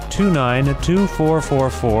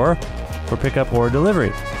 519-829-2444 for pickup or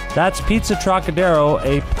delivery. That's Pizza Trocadero,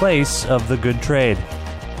 a place of the good trade.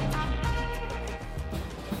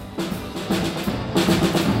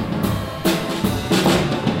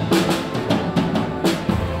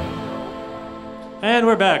 And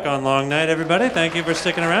we're back on Long Night, everybody. Thank you for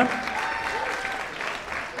sticking around.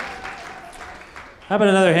 How about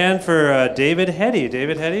another hand for David Heddy?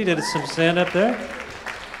 David Heddy did some stand-up there.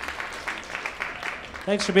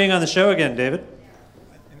 Thanks for being on the show again, David.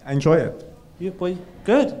 I enjoy it.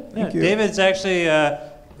 Good. Thank you. David's actually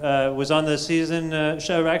was on the season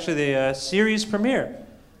show, actually the series premiere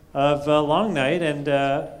of Long Night,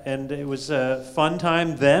 and it was a fun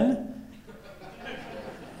time then.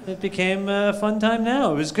 It became a fun time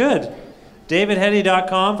now. It was good.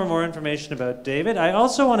 DavidHeddy.com for more information about David. I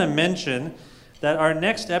also want to mention that our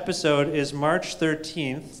next episode is March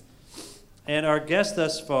 13th. And our guests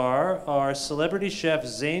thus far are celebrity chef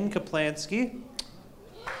Zane Kaplansky,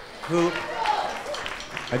 who...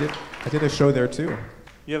 I did a show there, too.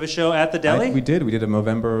 You have a show at the deli? We did a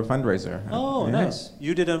Movember fundraiser. Oh, yeah. Nice.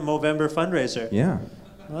 You did a Movember fundraiser. Yeah.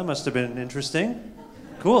 Well, that must have been interesting.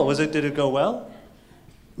 Cool. Did it go well?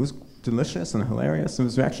 It was delicious and hilarious. It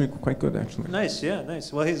was actually quite good, actually. Nice, yeah,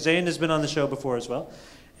 nice. Well, Zane has been on the show before as well.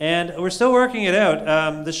 And we're still working it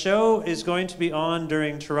out. The show is going to be on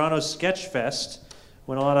during Toronto Sketch Fest,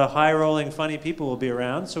 when a lot of high-rolling, funny people will be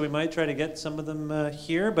around. So we might try to get some of them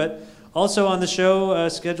here. But also on the show,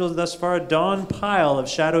 scheduled thus far, Dawn Pyle of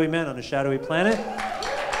Shadowy Men on a Shadowy Planet.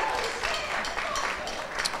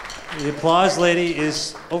 The applause lady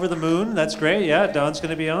is over the moon. That's great. Yeah, Dawn's going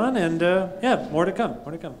to be on. And more to come.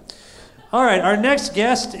 All right, our next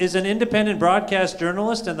guest is an independent broadcast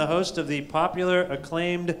journalist and the host of the popular,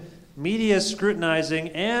 acclaimed, media scrutinizing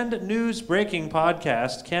and news breaking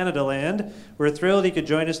podcast, Canada Land. We're thrilled he could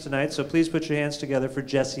join us tonight, so please put your hands together for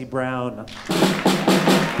Jesse Brown.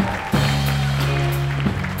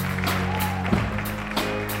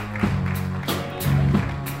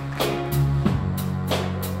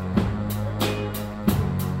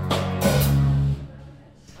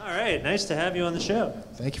 Nice to have you on the show.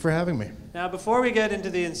 Thank you for having me. Now, before we get into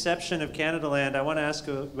the inception of Canada Land, I want to ask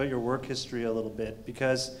about your work history a little bit,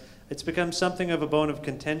 because it's become something of a bone of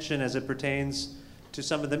contention as it pertains to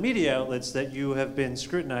some of the media outlets that you have been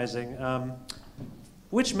scrutinizing.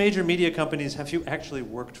 Which major media companies have you actually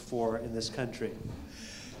worked for in this country?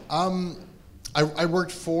 I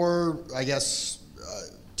worked for,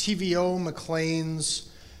 TVO,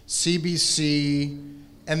 Maclean's, CBC,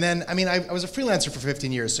 And then, I mean, I was a freelancer for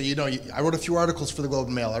 15 years, so I wrote a few articles for the Globe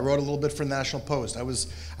and Mail. I wrote a little bit for the National Post.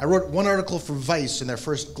 I wrote one article for Vice in their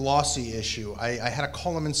first glossy issue. I had a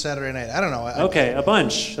column in Saturday Night. I don't know. A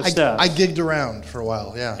bunch of stuff. I gigged around for a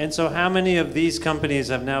while, yeah. And so how many of these companies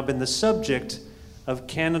have now been the subject of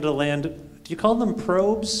Canada Land? Do you call them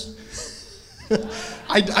probes?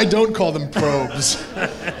 I don't call them probes.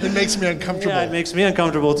 It makes me uncomfortable. Yeah, it makes me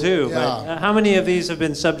uncomfortable too. Yeah. But how many of these have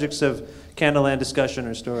been subjects of Canada Land discussion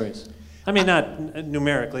or stories? I mean, not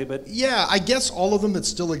numerically, but... Yeah, I guess all of them that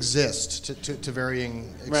still exist to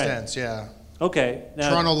varying extents, Right. yeah. Okay.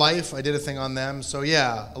 Now, Toronto Life, I did a thing on them. So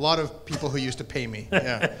yeah, a lot of people who used to pay me.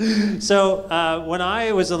 Yeah. So when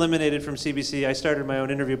I was eliminated from CBC, I started my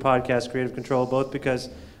own interview podcast, Creative Control, both because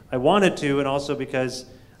I wanted to and also because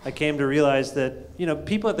I came to realize that,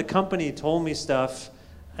 people at the company told me stuff,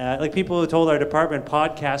 like people who told our department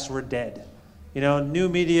podcasts were dead. New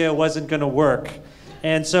media wasn't going to work.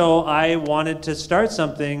 And so I wanted to start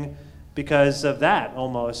something because of that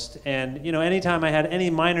almost. And, anytime I had any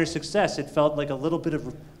minor success, it felt like a little bit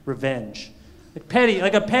of revenge.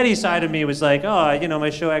 Like a petty side of me was like, my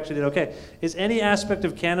show actually did okay. Is any aspect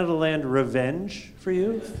of Canada Land revenge for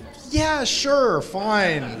you? Yeah, sure,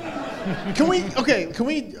 fine. Can we,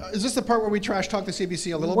 is this the part where we trash talk the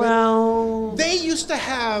CBC a little bit? They used to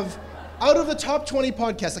have, out of the top 20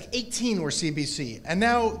 podcasts, like 18 were CBC, and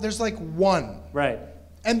now there's like one. Right.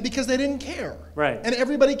 And because they didn't care. Right. And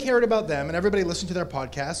everybody cared about them, and everybody listened to their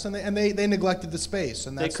podcasts, and they neglected the space.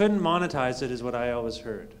 And they couldn't monetize it, is what I always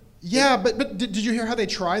heard. Yeah, but did you hear how they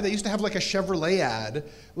tried? They used to have like a Chevrolet ad,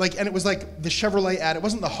 and it was like the Chevrolet ad. It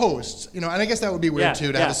wasn't the hosts, and I guess that would be weird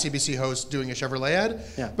too to have a CBC host doing a Chevrolet ad.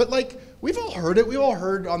 Yeah. But we've all heard it. We all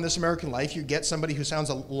heard on This American Life. You get somebody who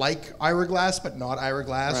sounds like Ira Glass, but not Ira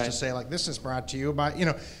Glass, to say this is brought to you by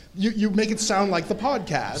You make it sound like the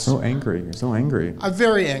podcast. So angry. You're so angry. I'm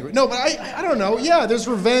very angry. No, but I don't know. Yeah, there's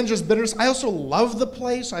revenge, there's bitterness. I also love the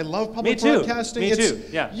place. I love public broadcasting. Me too.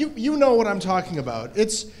 Yeah. You know what I'm talking about.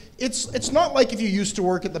 It's not like if you used to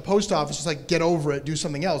work at the post office, it's like get over it, do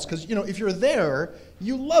something else. Because if you're there,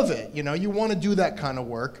 you love it. You want to do that kind of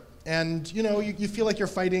work. And you feel like you're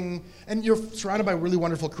fighting, and you're surrounded by really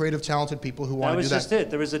wonderful, creative, talented people who want to do that. That was just it.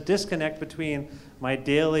 There was a disconnect between my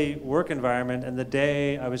daily work environment and the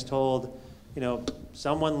day I was told,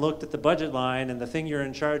 someone looked at the budget line and the thing you're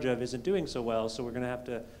in charge of isn't doing so well, so we're going to have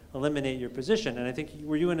to eliminate your position. And I think,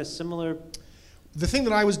 were you in a similar... The thing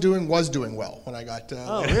that I was doing well when I got...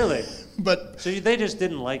 oh, really? But so they just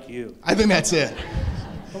didn't like you. I think that's it.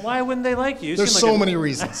 But why wouldn't they like you? There's so many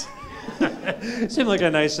reasons. Seemed like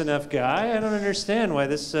a nice enough guy. I don't understand why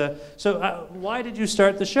this... why did you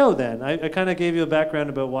start the show then? I kind of gave you a background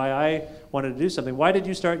about why I wanted to do something. Why did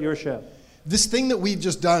you start your show? This thing that we've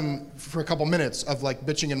just done for a couple minutes of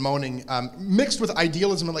bitching and moaning, mixed with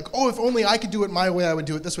idealism and if only I could do it my way, I would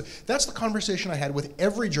do it this way. That's the conversation I had with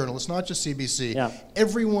every journalist, not just CBC. Yeah.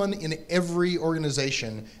 Everyone in every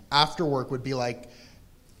organization after work would be like,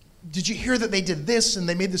 did you hear that they did this and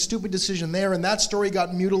they made the stupid decision there and that story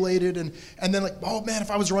got mutilated and then oh man, if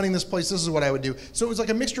I was running this place, this is what I would do. So it was like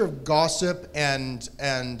a mixture of gossip and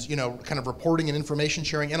kind of reporting and information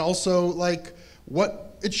sharing and also what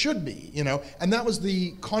it should be, and that was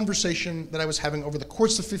the conversation that I was having over the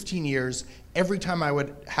course of 15 years every time I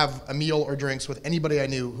would have a meal or drinks with anybody I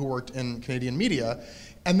knew who worked in Canadian media.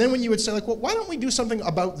 And then when you would say well, why don't we do something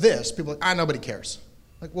about this? People are nobody cares.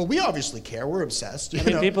 Well, we obviously care. We're obsessed. I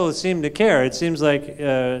mean, people seem to care. It seems like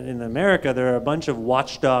in America there are a bunch of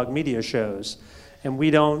watchdog media shows, and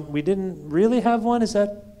we didn't really have one.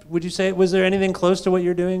 Would you say, was there anything close to what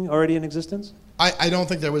you're doing already in existence? I don't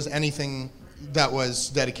think there was anything that was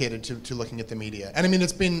dedicated to looking at the media. And I mean,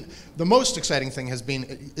 it's been, the most exciting thing has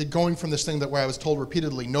been it going from this thing where I was told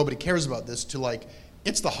repeatedly, nobody cares about this, to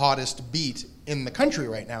it's the hottest beat in the country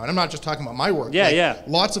right now. And I'm not just talking about my work. Yeah.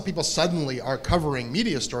 Lots of people suddenly are covering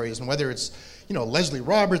media stories, and whether it's, Leslie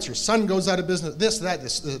Roberts, her son goes out of business,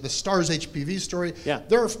 the Stars HPV story. Yeah.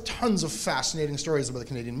 There are tons of fascinating stories about the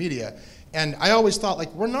Canadian media. And I always thought,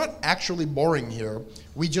 we're not actually boring here.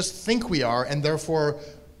 We just think we are, and therefore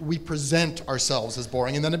we present ourselves as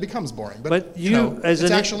boring, and then it becomes boring. But it's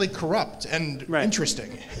actually corrupt and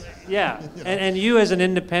interesting. Yeah, and you as an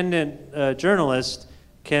independent journalist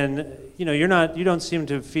can, you don't seem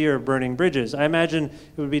to fear burning bridges. I imagine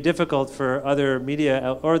it would be difficult for other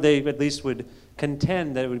media, or they at least would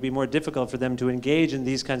contend that it would be more difficult for them to engage in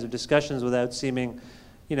these kinds of discussions without seeming,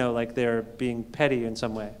 like they're being petty in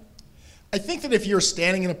some way. I think that if you're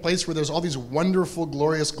standing in a place where there's all these wonderful,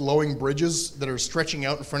 glorious, glowing bridges that are stretching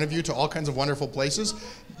out in front of you to all kinds of wonderful places,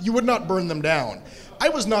 you would not burn them down. I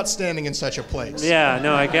was not standing in such a place. Yeah,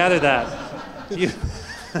 no, I gather that.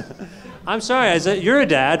 I'm sorry. You're a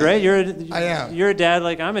dad, right? I am. You're a dad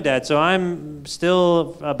like I'm a dad, so I'm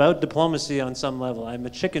still about diplomacy on some level. I'm a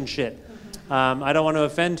chicken shit. I don't want to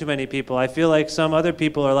offend too many people. I feel like some other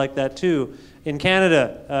people are like that too. In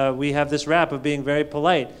Canada, we have this rap of being very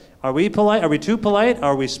polite. Are we polite? Are we too polite?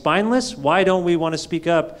 Are we spineless? Why don't we want to speak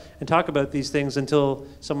up and talk about these things until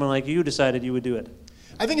someone like you decided you would do it?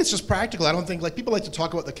 I think it's just practical. I don't think, like, people like to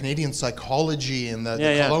talk about the Canadian psychology and the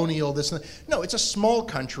colonial this and that. No, it's a small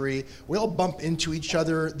country. We all bump into each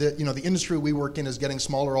other. The industry we work in is getting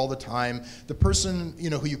smaller all the time. The person,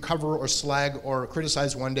 who you cover or slag or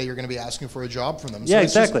criticize one day, you're going to be asking for a job from them. So yeah,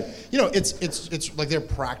 exactly. It's like there are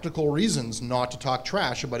practical reasons not to talk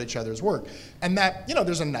trash about each other's work. And that,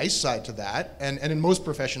 there's a nice side to that. And in most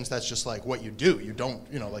professions, that's just like what you do. You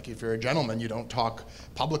don't, like if you're a gentleman, you don't talk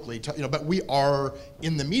publicly, but we are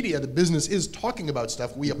in the media, the business is talking about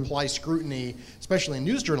stuff. We apply scrutiny, especially in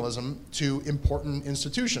news journalism, to important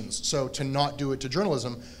institutions. So to not do it to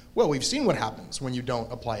journalism, well, we've seen what happens when you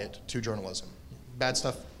don't apply it to journalism. Bad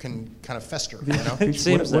stuff can kind of fester. It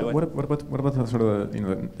seems that way. What about the sort of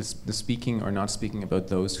the speaking or not speaking about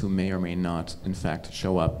those who may or may not, in fact,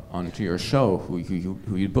 show up onto your show, who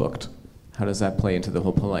you booked? How does that play into the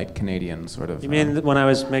whole polite Canadian sort of... You mean when I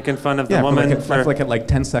was making fun of the woman at like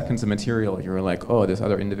 10 seconds of material, you were like, oh, this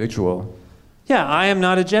other individual... Yeah, I am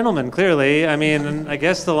not a gentleman, clearly. I mean, I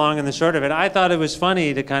guess the long and the short of it, I thought it was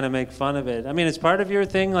funny to kind of make fun of it. I mean, it's part of your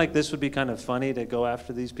thing, like this would be kind of funny to go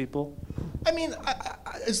after these people? I mean,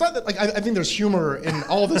 it's not that, like, I think there's humor in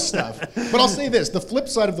all this stuff. But I'll say this, the flip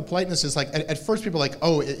side of the politeness is, like, at first people are like,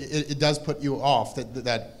 oh, it does put you off,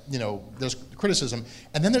 that there's criticism.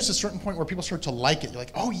 And then there's a certain point where people start to like it. You're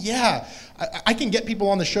like, oh yeah, I can get people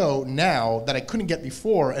on the show now that I couldn't get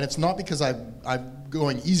before, and it's not because I'm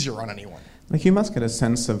going easier on anyone. Like, you must get a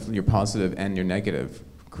sense of your positive and your negative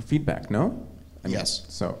feedback, no? I mean, yes.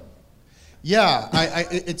 So. Yeah,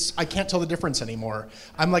 I can't tell the difference anymore.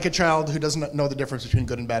 I'm like a child who doesn't know the difference between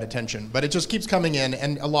good and bad attention, but it just keeps coming in,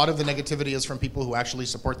 and a lot of the negativity is from people who actually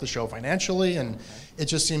support the show financially, and it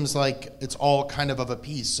just seems like it's all kind of a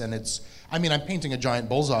piece, and I'm painting a giant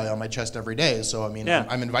bullseye on my chest every day, so I'm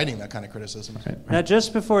inviting that kind of criticism. Right. Now,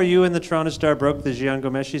 just before you and the Toronto Star broke the Jian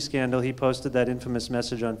Ghomeshi scandal, he posted that infamous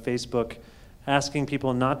message on Facebook asking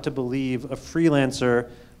people not to believe a freelancer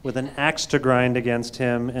with an axe to grind against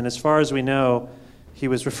him, and as far as we know, he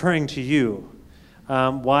was referring to you.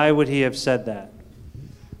 Why would he have said that?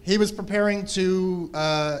 He was preparing to,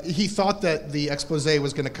 he thought that the expose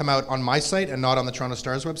was going to come out on my site and not on the Toronto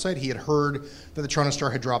Star's website. He had heard that the Toronto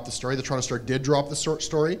Star had dropped the story. The Toronto Star did drop the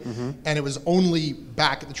story, and it was only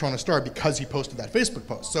back at the Toronto Star because he posted that Facebook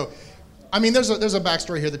post. So, there's a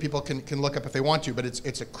backstory here that people can look up if they want to, but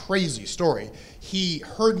it's a crazy story. He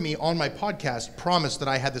heard me on my podcast promise that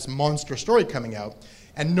I had this monster story coming out,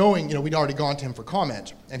 and knowing, we'd already gone to him for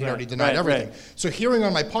comment, and he'd already denied everything. Right. So hearing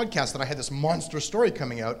on my podcast that I had this monster story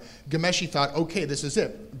coming out, Ghomeshi thought, okay, this is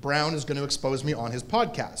it. Brown is going to expose me on his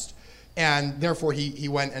podcast. And therefore, he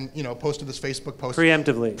went and posted this Facebook post.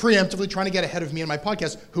 Preemptively, trying to get ahead of me and my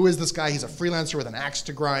podcast. Who is this guy? He's a freelancer with an axe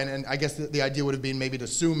to grind. And I guess the idea would have been maybe to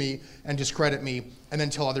sue me and discredit me and then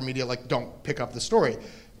tell other media, like, don't pick up the story.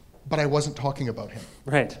 But I wasn't talking about him.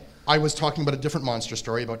 Right. I was talking about a different monster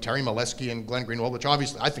story about Terry Molesky and Glenn Greenwald, which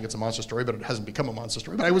obviously I think it's a monster story, but it hasn't become a monster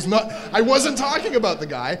story. But I wasn't talking about the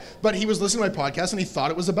guy, but he was listening to my podcast and he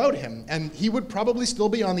thought it was about him. And he would probably still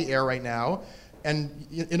be on the air right now and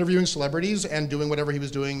interviewing celebrities and doing whatever he was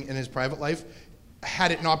doing in his private life,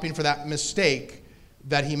 had it not been for that mistake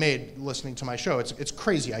that he made listening to my show. It's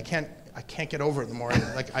crazy. I can't get over it the more.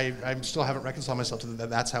 I still haven't reconciled myself to that.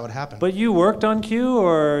 That's how it happened. But you worked on Q,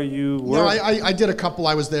 or you worked? No, I did a couple.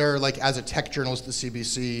 I was there as a tech journalist at the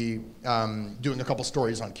CBC, doing a couple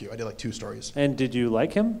stories on Q. I did 2 stories. And did you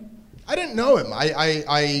like him? I didn't know him.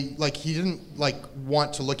 He didn't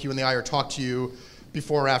want to look you in the eye or talk to you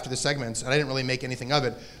before or after the segments, and I didn't really make anything of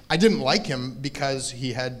it. I didn't like him because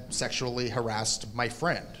he had sexually harassed my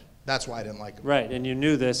friend. That's why I didn't like him. Right, and you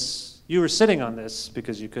knew this. You were sitting on this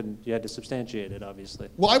because you had to substantiate it, obviously.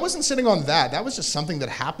 Well, I wasn't sitting on that. That was just something that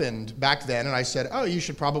happened back then, and I said, oh, you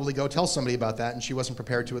should probably go tell somebody about that, and she wasn't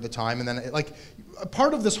prepared to at the time. And then, a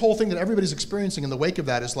part of this whole thing that everybody's experiencing in the wake of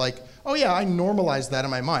that is like, oh yeah, I normalized that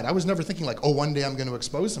in my mind. I was never thinking one day I'm going to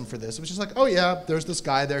expose him for this. It was just like, oh yeah, there's this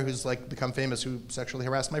guy there who's become famous who sexually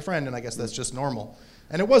harassed my friend, and I guess that's just normal.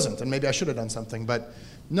 And it wasn't, and maybe I should have done something, but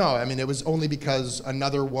no, it was only because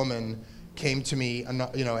another woman came to me, and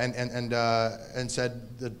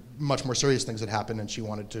said that much more serious things had happened, and she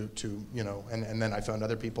wanted to and then I found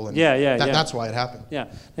other people, and that's why it happened. Yeah.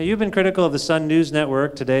 Now, you've been critical of the Sun News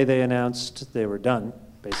Network. Today they announced they were done,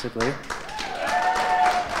 basically.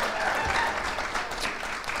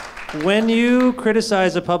 When you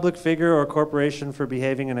criticize a public figure or corporation for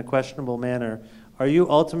behaving in a questionable manner, are you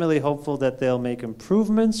ultimately hopeful that they'll make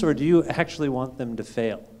improvements, or do you actually want them to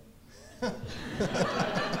fail?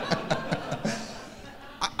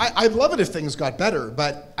 I'd love it if things got better,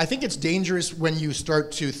 but I think it's dangerous when you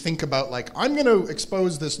start to think about, like, I'm going to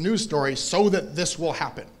expose this news story so that this will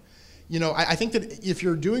happen. You know, I think that if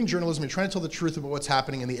you're doing journalism, you're trying to tell the truth about what's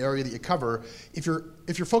happening in the area that you cover. If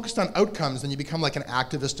you're focused on outcomes, then you become like an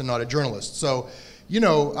activist and not a journalist. So, you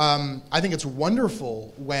know, I think it's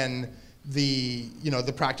wonderful when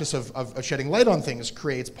the practice of shedding light on things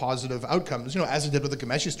creates positive outcomes. You know, as it did with the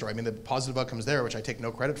Ghomeshi story. I mean, the positive outcomes there, which I take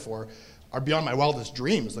no credit for, are beyond my wildest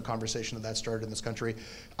dreams, the conversation that started in this country.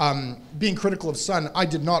 Being critical of Sun, I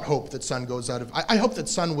did not hope that Sun goes out of... I hope that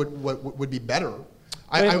Sun would be better.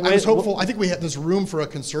 I was hopeful. I think we had this room for a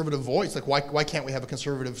conservative voice. Like, why can't we have a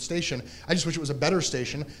conservative station? I just wish it was a better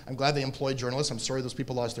station. I'm glad they employed journalists. I'm sorry those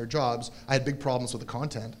people lost their jobs. I had big problems with the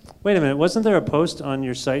content. Wait a minute. Wasn't there a post on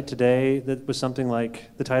your site today that was something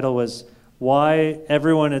like, the title was, "Why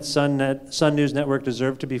Everyone at Sun News Network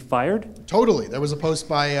Deserved to be Fired"? Totally. There was a post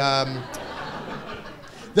by...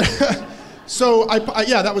 So,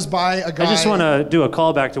 yeah, that was by a guy... I just want to do a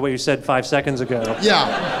callback to what you said 5 seconds ago.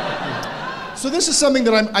 Yeah. So this is something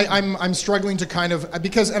that I'm struggling to kind of,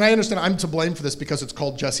 because, and I understand I'm to blame for this because it's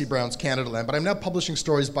called Jesse Brown's Canadaland, but I'm now publishing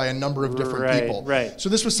stories by a number of different people. Right. So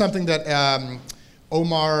this was something that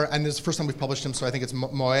Omar, and this is the first time we've published him, so I think it's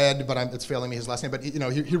Moed, but it's failing me his last name, but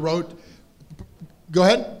he wrote, go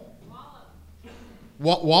ahead?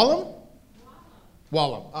 Wallam?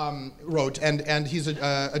 Wallam wrote, and he's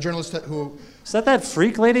a journalist who... Is that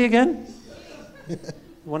freak lady again?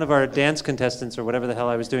 One of our dance contestants, or whatever the hell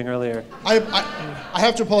I was doing earlier. I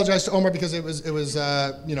have to apologize to Omar because it was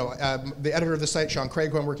the editor of the site, Sean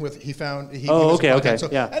Craig, who I'm working with. He Okay. So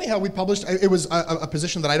yeah. Anyhow, we published. It was a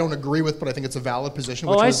position that I don't agree with, but I think it's a valid position.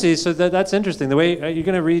 I see. So that's interesting. The way you're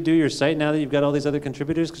going to redo your site now that you've got all these other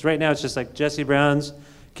contributors, because right now it's just like Jesse Brown's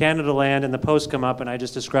Canadaland, and the posts come up, and I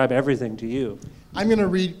just describe everything to you. I'm going to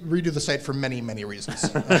redo the site for many, many reasons.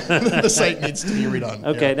 The site needs to be redone.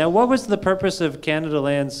 Okay, yeah. Now what was the purpose of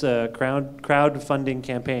Canadaland's crowdfunding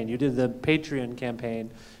campaign? You did the Patreon campaign,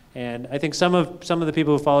 and I think some of the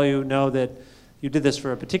people who follow you know that you did this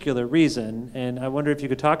for a particular reason, and I wonder if you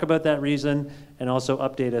could talk about that reason and also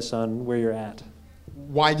update us on where you're at.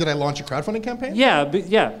 Why did I launch a crowdfunding campaign?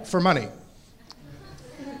 Yeah. For money.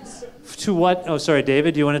 To what? Oh, sorry,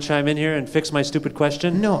 David, do you want to chime in here and fix my stupid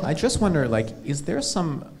question? No, I just wonder, is there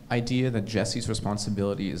some idea that Jesse's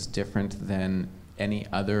responsibility is different than any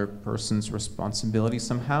other person's responsibility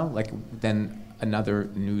somehow? Than any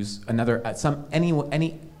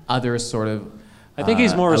other sort of I think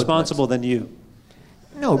he's more outlet? responsible than you.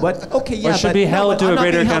 No, but okay, yeah. Or should be held to a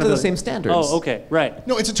greater accountability. Held to the same standards. Oh, okay, right.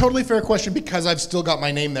 No, it's a totally fair question because I've still got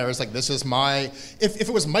my name there. It's like, this is my... If it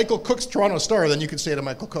was Michael Cook's Toronto Star, then you could say to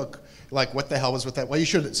Michael Cook, like, what the hell was with that? Well, you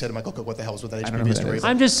should say to Michael Cook, what the hell was with that HPV story?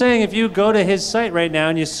 I'm just saying, if you go to his site right now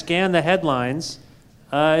and you scan the headlines,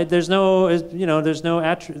 there's no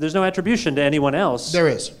attribution to anyone else. There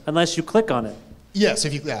is. Unless you click on it. Yes,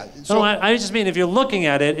 if you... Yeah. So no, I just mean, if you're looking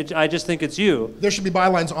at it, I just think it's you. There should be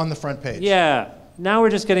bylines on the front page. Yeah. Now we're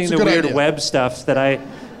just getting into weird web stuff that I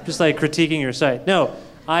just like critiquing your site. No,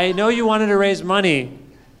 I know you wanted to raise money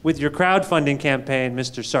with your crowdfunding campaign,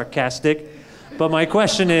 Mr. Sarcastic, but my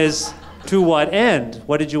question is, to what end?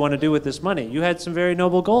 What did you want to do with this money? You had some very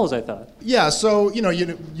noble goals, I thought. Yeah, so you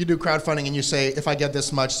do crowdfunding and you say, if I get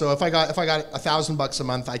this much, so if I got $1,000 a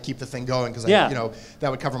month, I keep the thing going because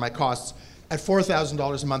that would cover my costs. At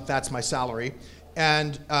 $4,000 a month, that's my salary.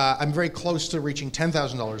 And I'm very close to reaching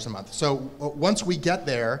 $10,000 a month. So once we get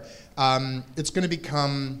there, it's going to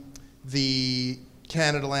become the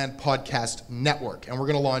Canadaland Podcast Network, and we're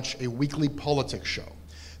going to launch a weekly politics show.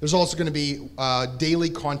 There's also going to be daily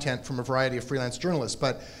content from a variety of freelance journalists.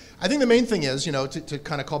 But I think the main thing is, to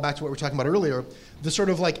kind of call back to what we were talking about earlier, the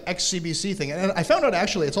sort of like ex-CBC thing. And I found out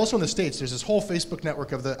actually, it's also in the States, there's this whole Facebook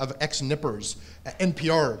network of ex-nippers,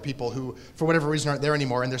 NPR people who, for whatever reason, aren't there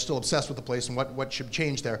anymore, and they're still obsessed with the place and what should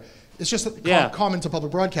change there. It's just common to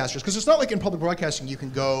public broadcasters, because it's not like in public broadcasting you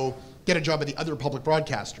can go get a job at the other public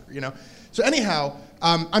broadcaster, So anyhow,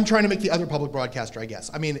 I'm trying to make the other public broadcaster, I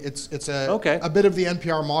guess. I mean, it's a bit of the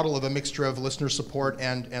NPR model of a mixture of listener support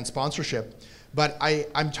and sponsorship. But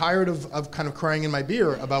I'm tired of kind of crying in my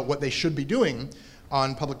beer about what they should be doing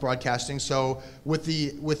on public broadcasting. So with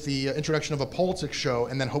the introduction of a politics show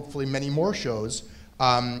and then hopefully many more shows,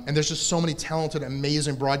 and there's just so many talented,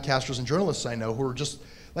 amazing broadcasters and journalists I know who are just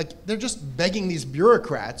they're just begging these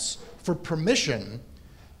bureaucrats for permission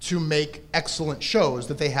to make excellent shows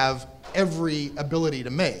that they have every ability to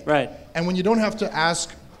make. Right. And when you don't have to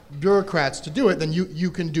ask bureaucrats to do it, then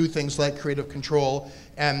you can do things like creative control,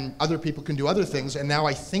 and other people can do other things. And now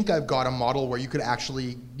I think I've got a model where you could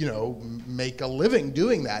actually, make a living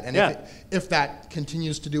doing that. And if that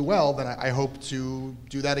continues to do well, then I hope to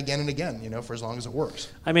do that again and again, for as long as it works.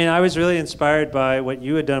 I mean, I was really inspired by what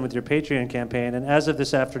you had done with your Patreon campaign, and as of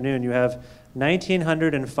this afternoon, you have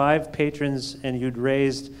 1,905 patrons, and you'd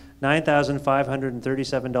raised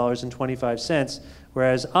 $9,537.25,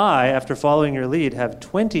 whereas I, after following your lead, have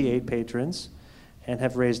 28 patrons and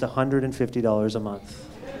have raised $150 a month.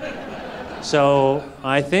 So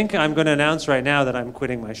I think I'm going to announce right now that I'm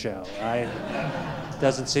quitting my show.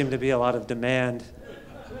 Doesn't seem to be a lot of demand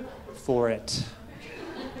for it.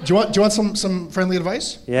 Do you want some friendly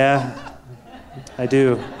advice? Yeah, I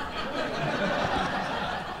do.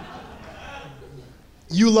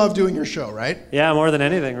 You love doing your show, right? Yeah, more than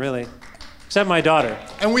anything, really. Except my daughter.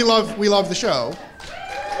 And we love the show.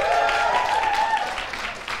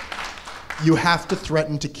 You have to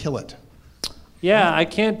threaten to kill it. Yeah, I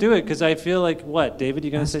can't do it because I feel like, what, David, you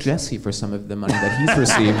going to say Jesse for some of the money that he's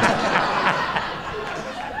received.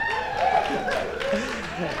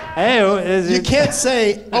 Hey, you can't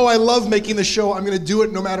say, I love making the show, I'm going to do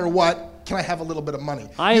it no matter what. Can I have a little bit of money?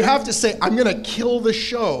 You have to say, I'm going to kill the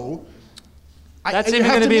show. That's even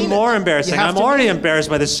going to be more embarrassing. I'm already embarrassed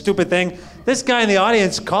by this stupid thing. This guy in the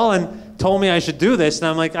audience, Colin, told me I should do this, and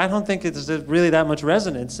I'm like, I don't think it's really that much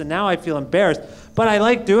resonance, and now I feel embarrassed. But I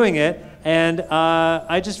like doing it, and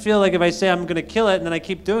I just feel like if I say I'm going to kill it, and then I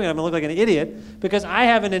keep doing it, I'm going to look like an idiot, because I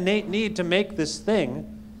have an innate need to make this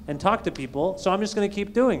thing and talk to people, so I'm just going to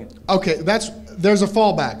keep doing it. Okay, there's a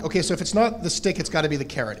fallback. Okay, so if it's not the stick, it's got to be the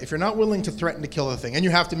carrot. If you're not willing to threaten to kill the thing, and you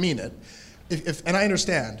have to mean it, and I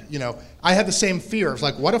understand, I had the same fear of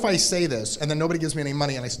like, what if I say this and then nobody gives me any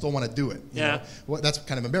money and I still want to do it? You know? Well, that's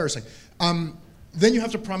kind of embarrassing. Then you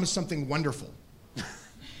have to promise something wonderful.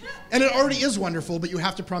 And it already is wonderful, but you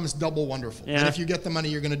have to promise double wonderful. Yeah. And if you get the money,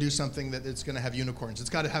 you're going to do something that it's going to have unicorns. There's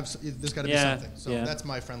got to be something. So that's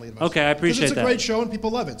my friendly advice. Okay, I appreciate that. It's a great show and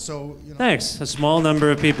people love it. So Thanks. A small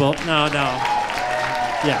number of people. No.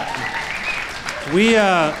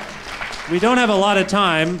 Yeah. We don't have a lot of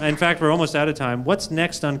time. In fact, we're almost out of time. What's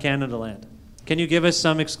next on Canada Land? Can you give us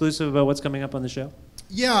some exclusive about what's coming up on the show?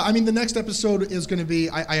 Yeah, I mean, the next episode is going to be,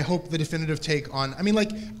 I hope, the definitive take on, I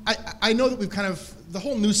know that we've kind of, the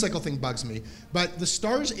whole news cycle thing bugs me, but the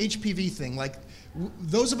STARS HPV thing,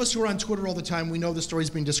 those of us who are on Twitter all the time, we know the story's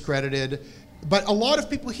been discredited, but a lot of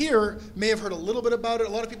people here may have heard a little bit about it. A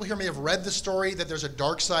lot of people here may have read the story that there's a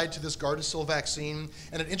dark side to this Gardasil vaccine,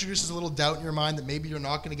 and it introduces a little doubt in your mind that maybe you're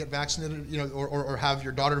not going to get vaccinated, or have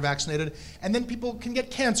your daughter vaccinated, and then people can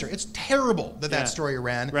get cancer. It's terrible that story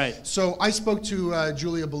ran. Right. So I spoke to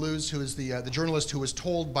Julia Belluz, who is the journalist who was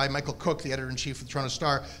told by Michael Cook, the editor-in-chief of the Toronto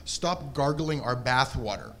Star, stop gargling our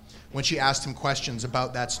bathwater when she asked him questions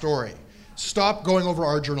about that story. Stop going over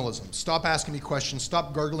our journalism. Stop asking me questions.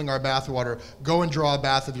 Stop gargling our bathwater. Go and draw a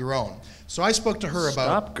bath of your own. So I spoke to her about...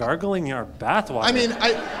 Stop gargling our bathwater. I mean,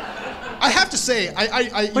 I have to say,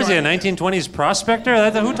 What is he, a 1920s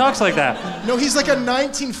prospector? Who talks like that? No, he's like a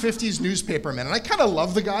 1950s newspaperman, and I kind of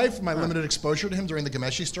love the guy from my limited exposure to him during the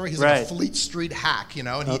Ghomeshi story. He's like a Fleet Street hack, and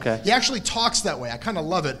he actually talks that way. I kind of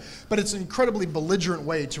love it, but it's an incredibly belligerent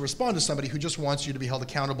way to respond to somebody who just wants you to be held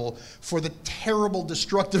accountable for the terrible,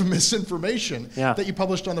 destructive misinformation that you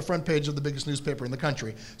published on the front page of the biggest newspaper in the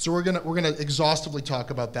country. So we're gonna exhaustively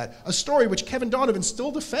talk about that. A story which Kevin Donovan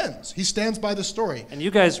still defends. He stands by the story. And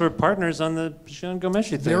you guys were partners on the Sean Ghomeshi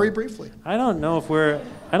thing. Very briefly. I don't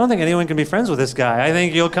think anyone can be friends with this guy. I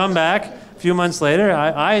think you'll come back a few months later.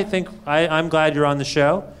 I'm glad you're on the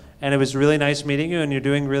show, and it was really nice meeting you, and you're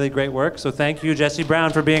doing really great work. So thank you, Jesse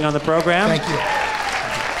Brown, for being on the program. Thank you.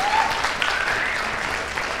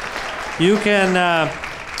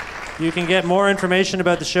 You can get more information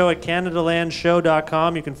about the show at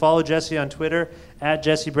CanadaLandShow.com. You can follow Jesse on Twitter at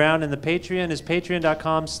Jesse Brown, and the Patreon is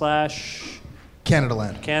patreon.com/Canada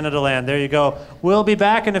Land. Canada Land. There you go. We'll be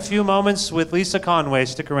back in a few moments with Lisa Conway.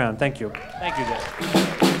 Stick around. Thank you. Thank you, Jesse.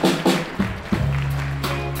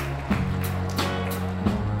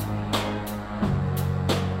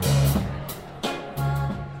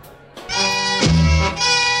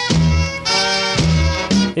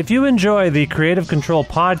 If you enjoy the Creative Control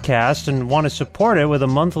podcast and want to support it with a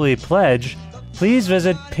monthly pledge, please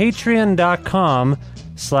visit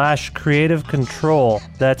patreon.com/Creative Control.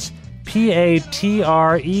 That's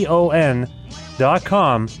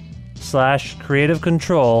patreon.com/Creative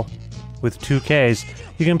Control with 2 Ks.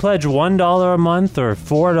 You can pledge $1 a month or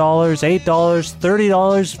 $4, $8,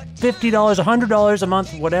 $30, $50, $100 a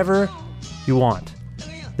month, whatever you want.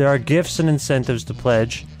 There are gifts and incentives to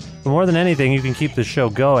pledge. But more than anything, you can keep the show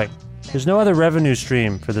going. There's no other revenue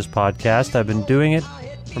stream for this podcast. I've been doing it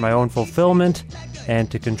for my own fulfillment and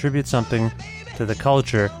to contribute something to the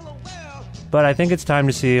culture. But I think it's time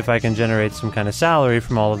to see if I can generate some kind of salary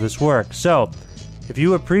from all of this work. So, if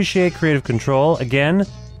you appreciate Creative Control, again,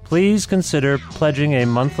 please consider pledging a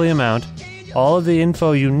monthly amount. All of the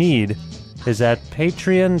info you need is at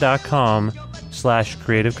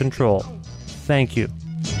patreon.com/Creative Control. Thank you.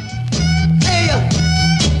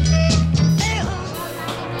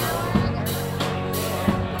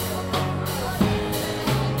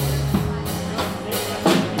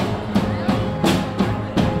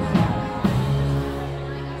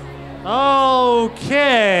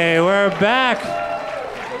 Okay, we're back.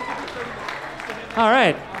 All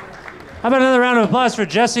right. How about another round of applause for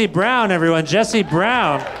Jesse Brown, everyone? Jesse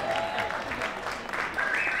Brown.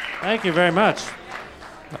 Thank you very much.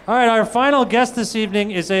 All right, our final guest this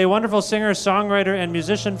evening is a wonderful singer, songwriter, and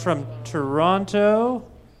musician from Toronto.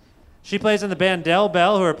 She plays in the band Del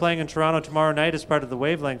Bell, who are playing in Toronto tomorrow night as part of the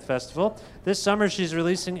Wavelength Festival. This summer, she's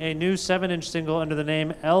releasing a new 7-inch single under the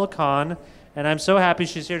name Elcon, and I'm so happy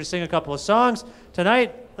she's here to sing a couple of songs.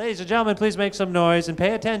 Tonight, ladies and gentlemen, please make some noise and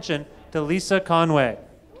pay attention to Lisa Conway.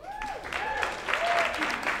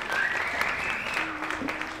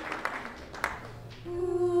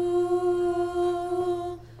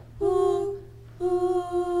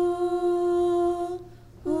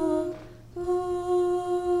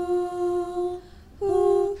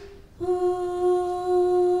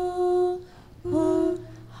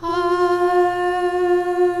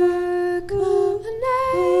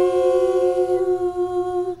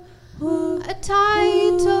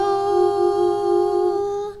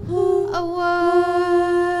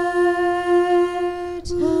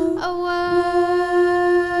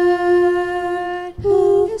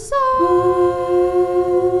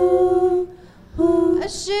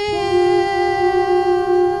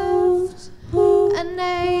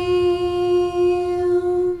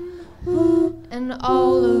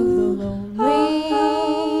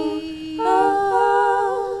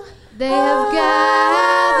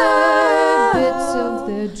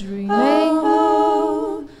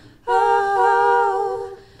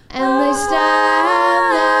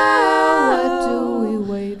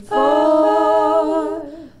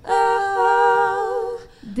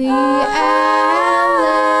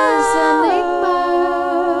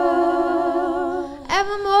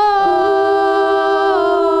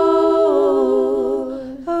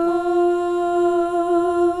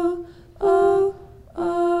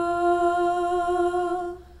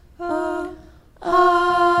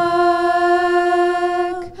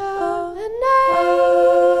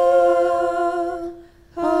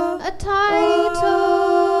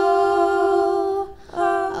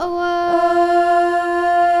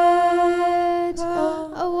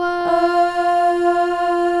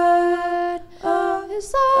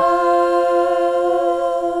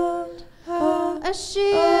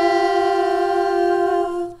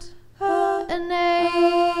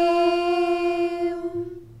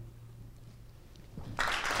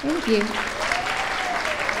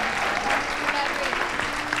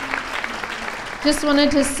 Just wanted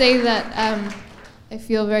to say that I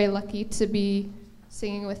feel very lucky to be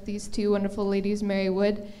singing with these two wonderful ladies, Mary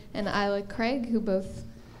Wood and Isla Craig, who both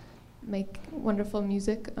make wonderful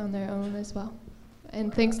music on their own as well.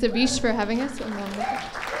 And thanks to Vish for having us.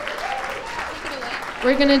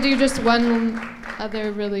 We're going to do just one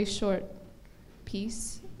other really short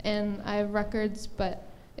piece. And I have records, but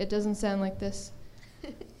it doesn't sound like this.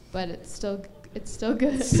 But it's still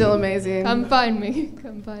good. Still amazing. Come find me.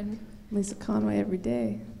 Come find me. Lisa Conway every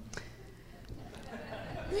day.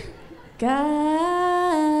 Guide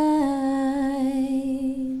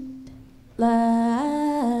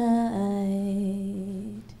light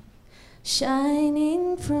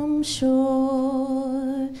shining from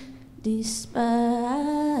shore despite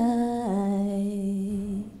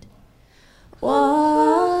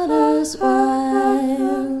waters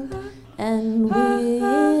wild and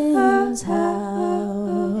winds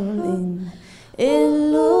howling.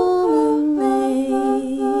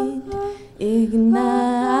 Ignite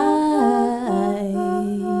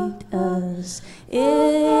us,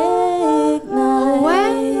 ignite.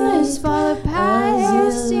 When this fall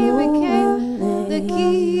past, you became the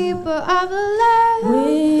keeper of the land.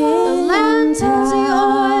 The land turns to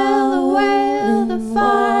oil.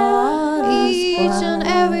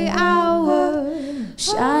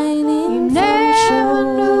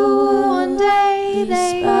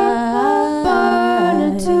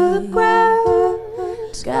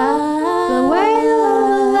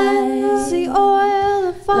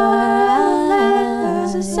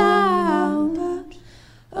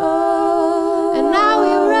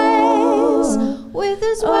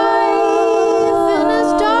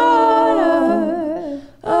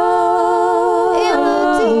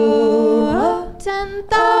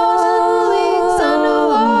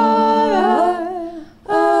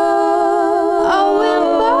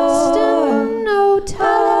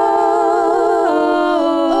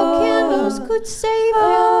 good Savior.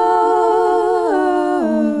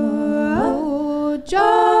 Oh, Jah.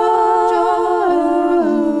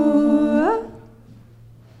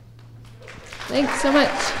 Thanks so much.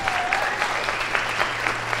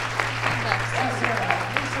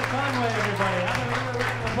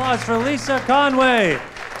 Applause for Lisa Conway.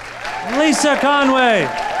 Lisa Conway.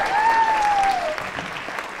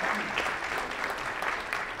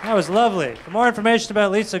 That was lovely. For more information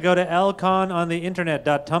about Lisa, go to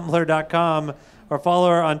lconontheinternet.tumblr.com or follow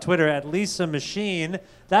her on Twitter at Lisa Machine.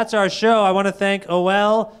 That's our show. I want to thank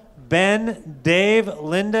OL, Ben, Dave,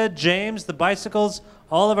 Linda, James, the Bicycles,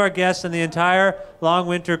 all of our guests, and the entire Long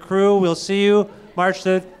Winter crew. We'll see you March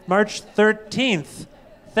 13th.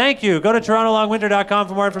 Thank you. Go to torontolongwinter.com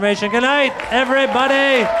for more information. Good night,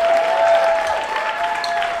 everybody.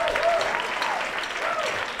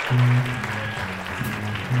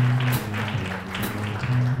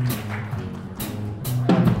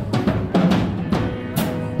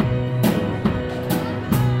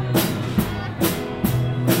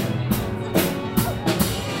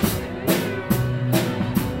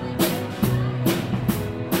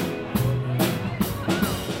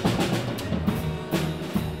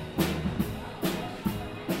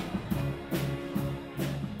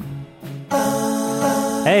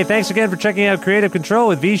 Hey, thanks again for checking out Creative Control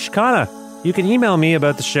with Vish Khanna. You can email me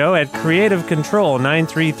about the show at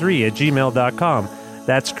creativecontrol933@gmail.com.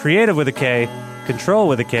 That's creative with a K, control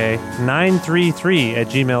with a K,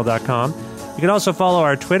 933@gmail.com. You can also follow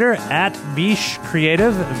our Twitter at Vish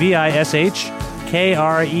Creative,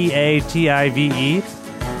 VISHKREATIVE.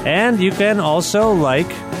 And you can also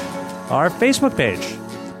like our Facebook page.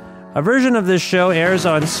 A version of this show airs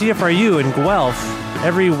on CFRU in Guelph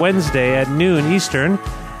every Wednesday at noon Eastern,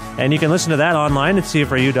 and you can listen to that online at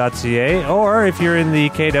cfru.ca, or if you're in the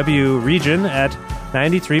KW region at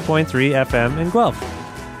 93.3 FM in Guelph.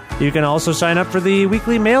 You can also sign up for the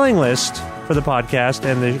weekly mailing list for the podcast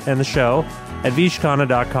and the show at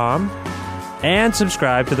vishkhanna.com, and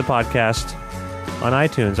subscribe to the podcast on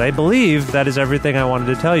iTunes. I believe that is everything I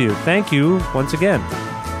wanted to tell you. Thank you once again.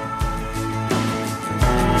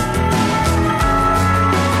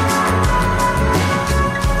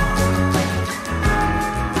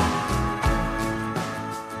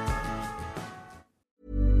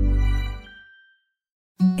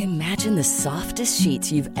 Imagine the softest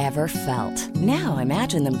sheets you've ever felt. Now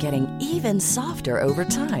imagine them getting even softer over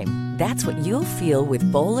time. That's what you'll feel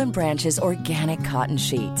with Boll & Branch's organic cotton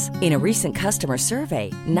sheets. In a recent customer survey,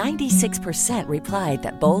 96% replied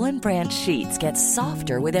that Boll & Branch sheets get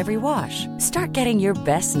softer with every wash. Start getting your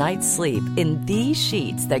best night's sleep in these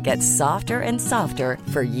sheets that get softer and softer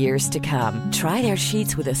for years to come. Try their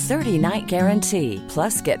sheets with a 30-night guarantee.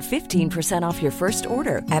 Plus, get 15% off your first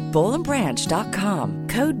order at bollandbranch.com.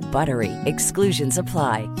 Code BUTTERY. Exclusions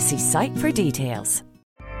apply. See site for details.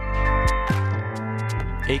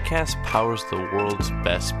 Acast powers the world's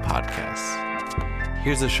best podcasts.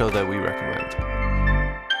 Here's a show that we recommend.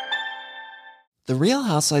 The Real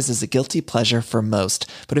Housewives is a guilty pleasure for most,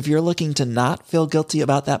 but if you're looking to not feel guilty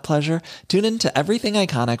about that pleasure, tune in to Everything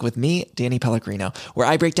Iconic with me, Danny Pellegrino, where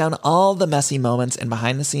I break down all the messy moments and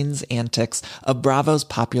behind-the-scenes antics of Bravo's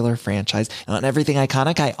popular franchise. And on Everything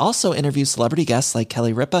Iconic, I also interview celebrity guests like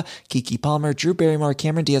Kelly Ripa, Keke Palmer, Drew Barrymore,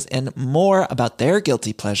 Cameron Diaz, and more about their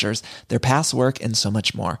guilty pleasures, their past work, and so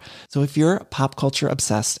much more. So if you're pop culture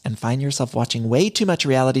obsessed and find yourself watching way too much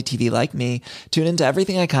reality TV like me, tune in to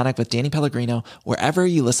Everything Iconic with Danny Pellegrino, wherever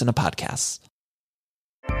you listen to podcasts.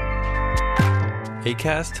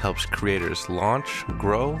 Acast helps creators launch,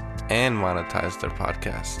 grow, and monetize their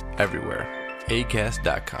podcasts everywhere.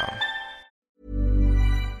 Acast.com.